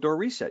sensor with outdoor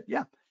reset.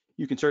 Yeah,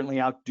 you can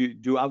certainly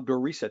do outdoor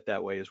reset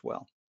that way as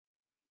well.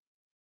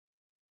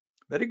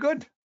 Very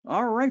good.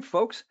 All right,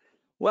 folks.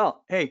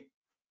 Well, hey,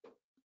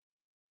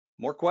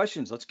 more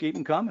questions. Let's keep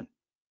them coming.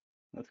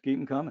 Let's keep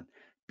them coming.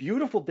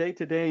 Beautiful day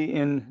today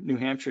in New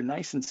Hampshire.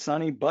 Nice and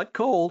sunny, but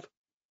cold.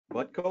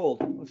 But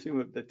cold. Let's see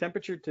what the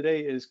temperature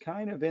today is.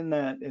 Kind of in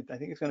that. I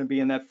think it's going to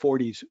be in that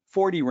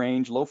 40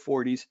 range, low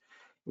 40s.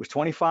 It was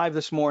 25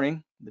 this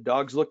morning. The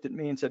dogs looked at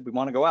me and said, "We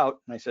want to go out."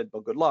 And I said,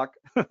 "Well, good luck.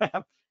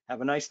 Have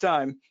a nice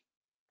time.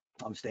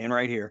 I'm staying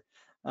right here."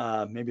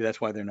 Maybe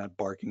that's why they're not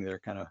barking. They're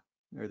kind of,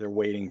 or they're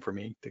waiting for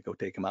me to go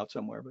take them out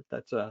somewhere. But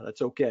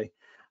that's okay.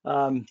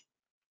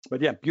 But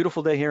yeah,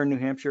 beautiful day here in New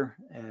Hampshire,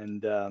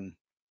 and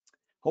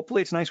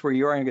hopefully it's nice where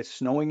you are. And it gets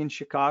snowing in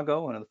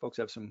Chicago, and other folks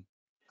have some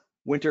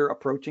winter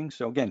approaching.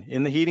 So again,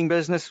 in the heating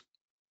business,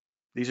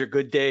 these are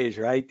good days,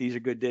 right? These are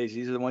good days.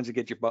 These are the ones that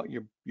get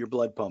your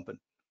blood pumping.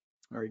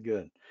 Very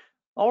good.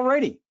 All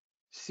righty.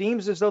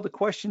 Seems as though the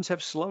questions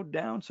have slowed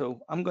down. So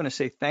I'm going to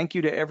say thank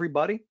you to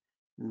everybody.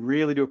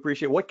 Really do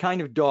appreciate it. What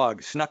kind of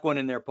dogs? Snuck one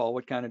in there, Paul.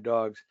 What kind of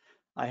dogs?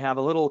 I have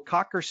a little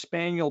Cocker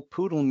Spaniel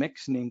Poodle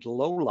mix named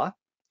Lola.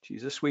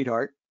 She's a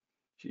sweetheart.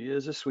 She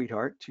is a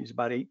sweetheart. She's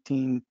about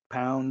 18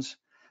 pounds,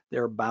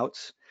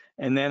 thereabouts.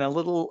 And then a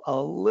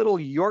little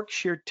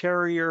Yorkshire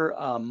Terrier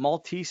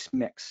Maltese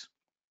mix.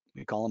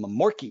 We call him a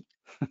Morkie,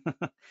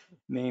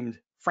 named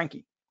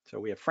Frankie. So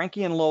we have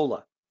Frankie and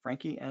Lola.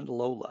 Frankie and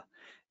Lola,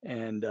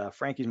 and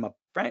Frankie's my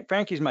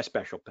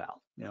special pal.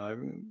 You know,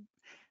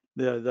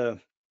 the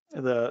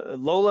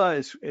Lola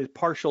is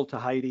partial to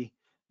Heidi,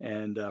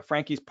 and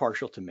Frankie's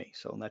partial to me.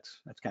 So that's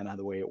kind of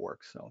the way it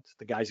works. So it's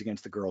the guys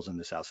against the girls in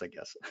this house, I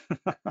guess.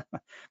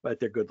 But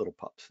they're good little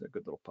pups. They're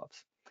good little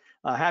pups.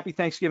 Happy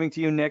Thanksgiving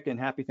to you, Nick, and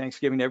happy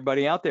Thanksgiving to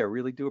everybody out there.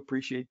 Really do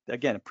appreciate the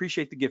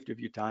gift of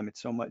your time.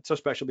 It's so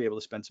special to be able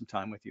to spend some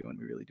time with you, and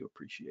we really do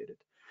appreciate it.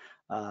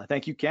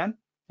 Thank you, Ken,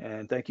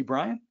 and thank you,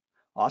 Brian.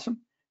 Awesome.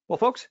 Well,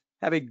 folks,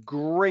 have a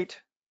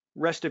great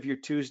rest of your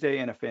Tuesday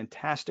and a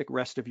fantastic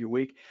rest of your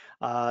week.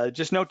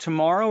 Just note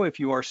tomorrow, if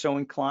you are so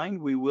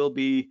inclined, we will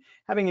be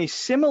having a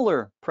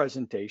similar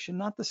presentation,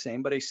 not the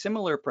same, but a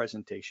similar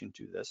presentation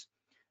to this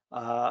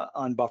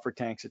on buffer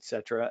tanks,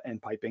 etc.,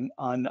 and piping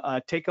on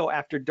TACO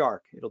After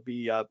Dark. It'll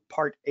be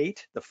part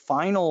 8, the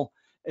final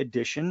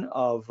edition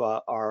of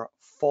our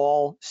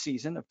fall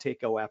season of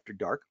TACO After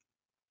Dark.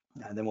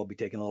 And then we'll be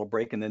taking a little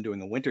break and then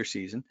doing a winter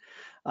season.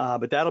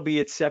 But that'll be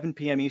at 7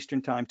 p.m.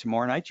 Eastern time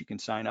tomorrow night. You can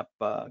sign up,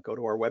 go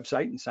to our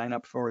website and sign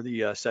up for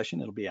the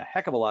session. It'll be a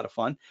heck of a lot of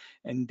fun.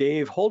 And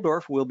Dave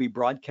Holdorf will be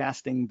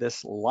broadcasting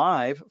this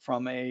live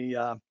from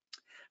a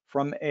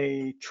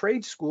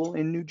trade school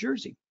in New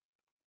Jersey.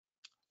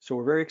 So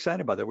we're very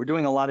excited about that. We're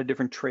doing a lot of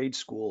different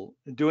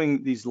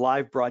doing these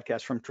live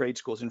broadcasts from trade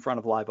schools in front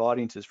of live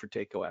audiences for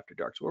TACO After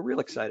Dark. So we're real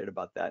excited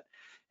about that.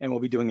 And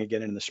we'll be doing it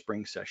again in the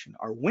spring session.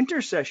 Our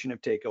winter session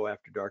of TACO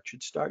After Dark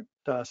should start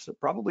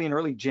probably in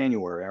early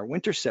January. Our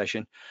winter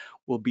session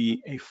will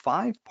be a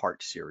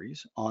 5-part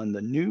series on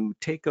the new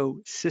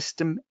TACO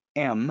System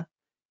M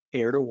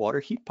air-to-water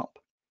heat pump.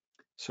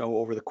 So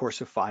over the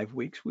course of 5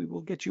 weeks, we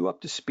will get you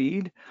up to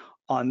speed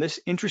on this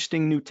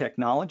interesting new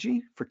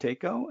technology for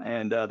TACO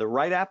and the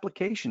right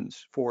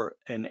applications for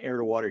an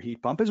air-to-water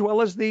heat pump, as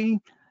well as the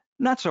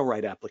not so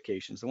right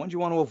applications, the ones you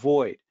want to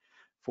avoid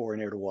for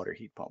an air-to-water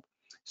heat pump.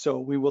 So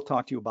we will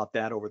talk to you about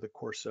that over the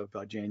course of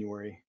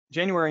January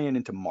and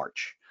into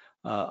March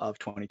of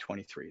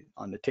 2023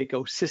 on the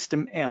TACO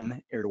System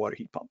M air-to-water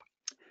heat pump.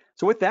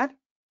 So with that,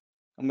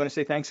 I'm going to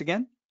say thanks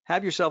again.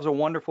 Have yourselves a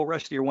wonderful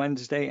rest of your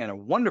Wednesday and a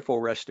wonderful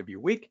rest of your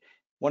week.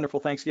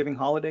 Wonderful Thanksgiving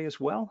holiday as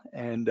well.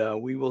 And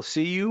we will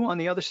see you on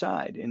the other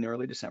side in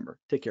early December.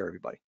 Take care,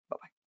 everybody.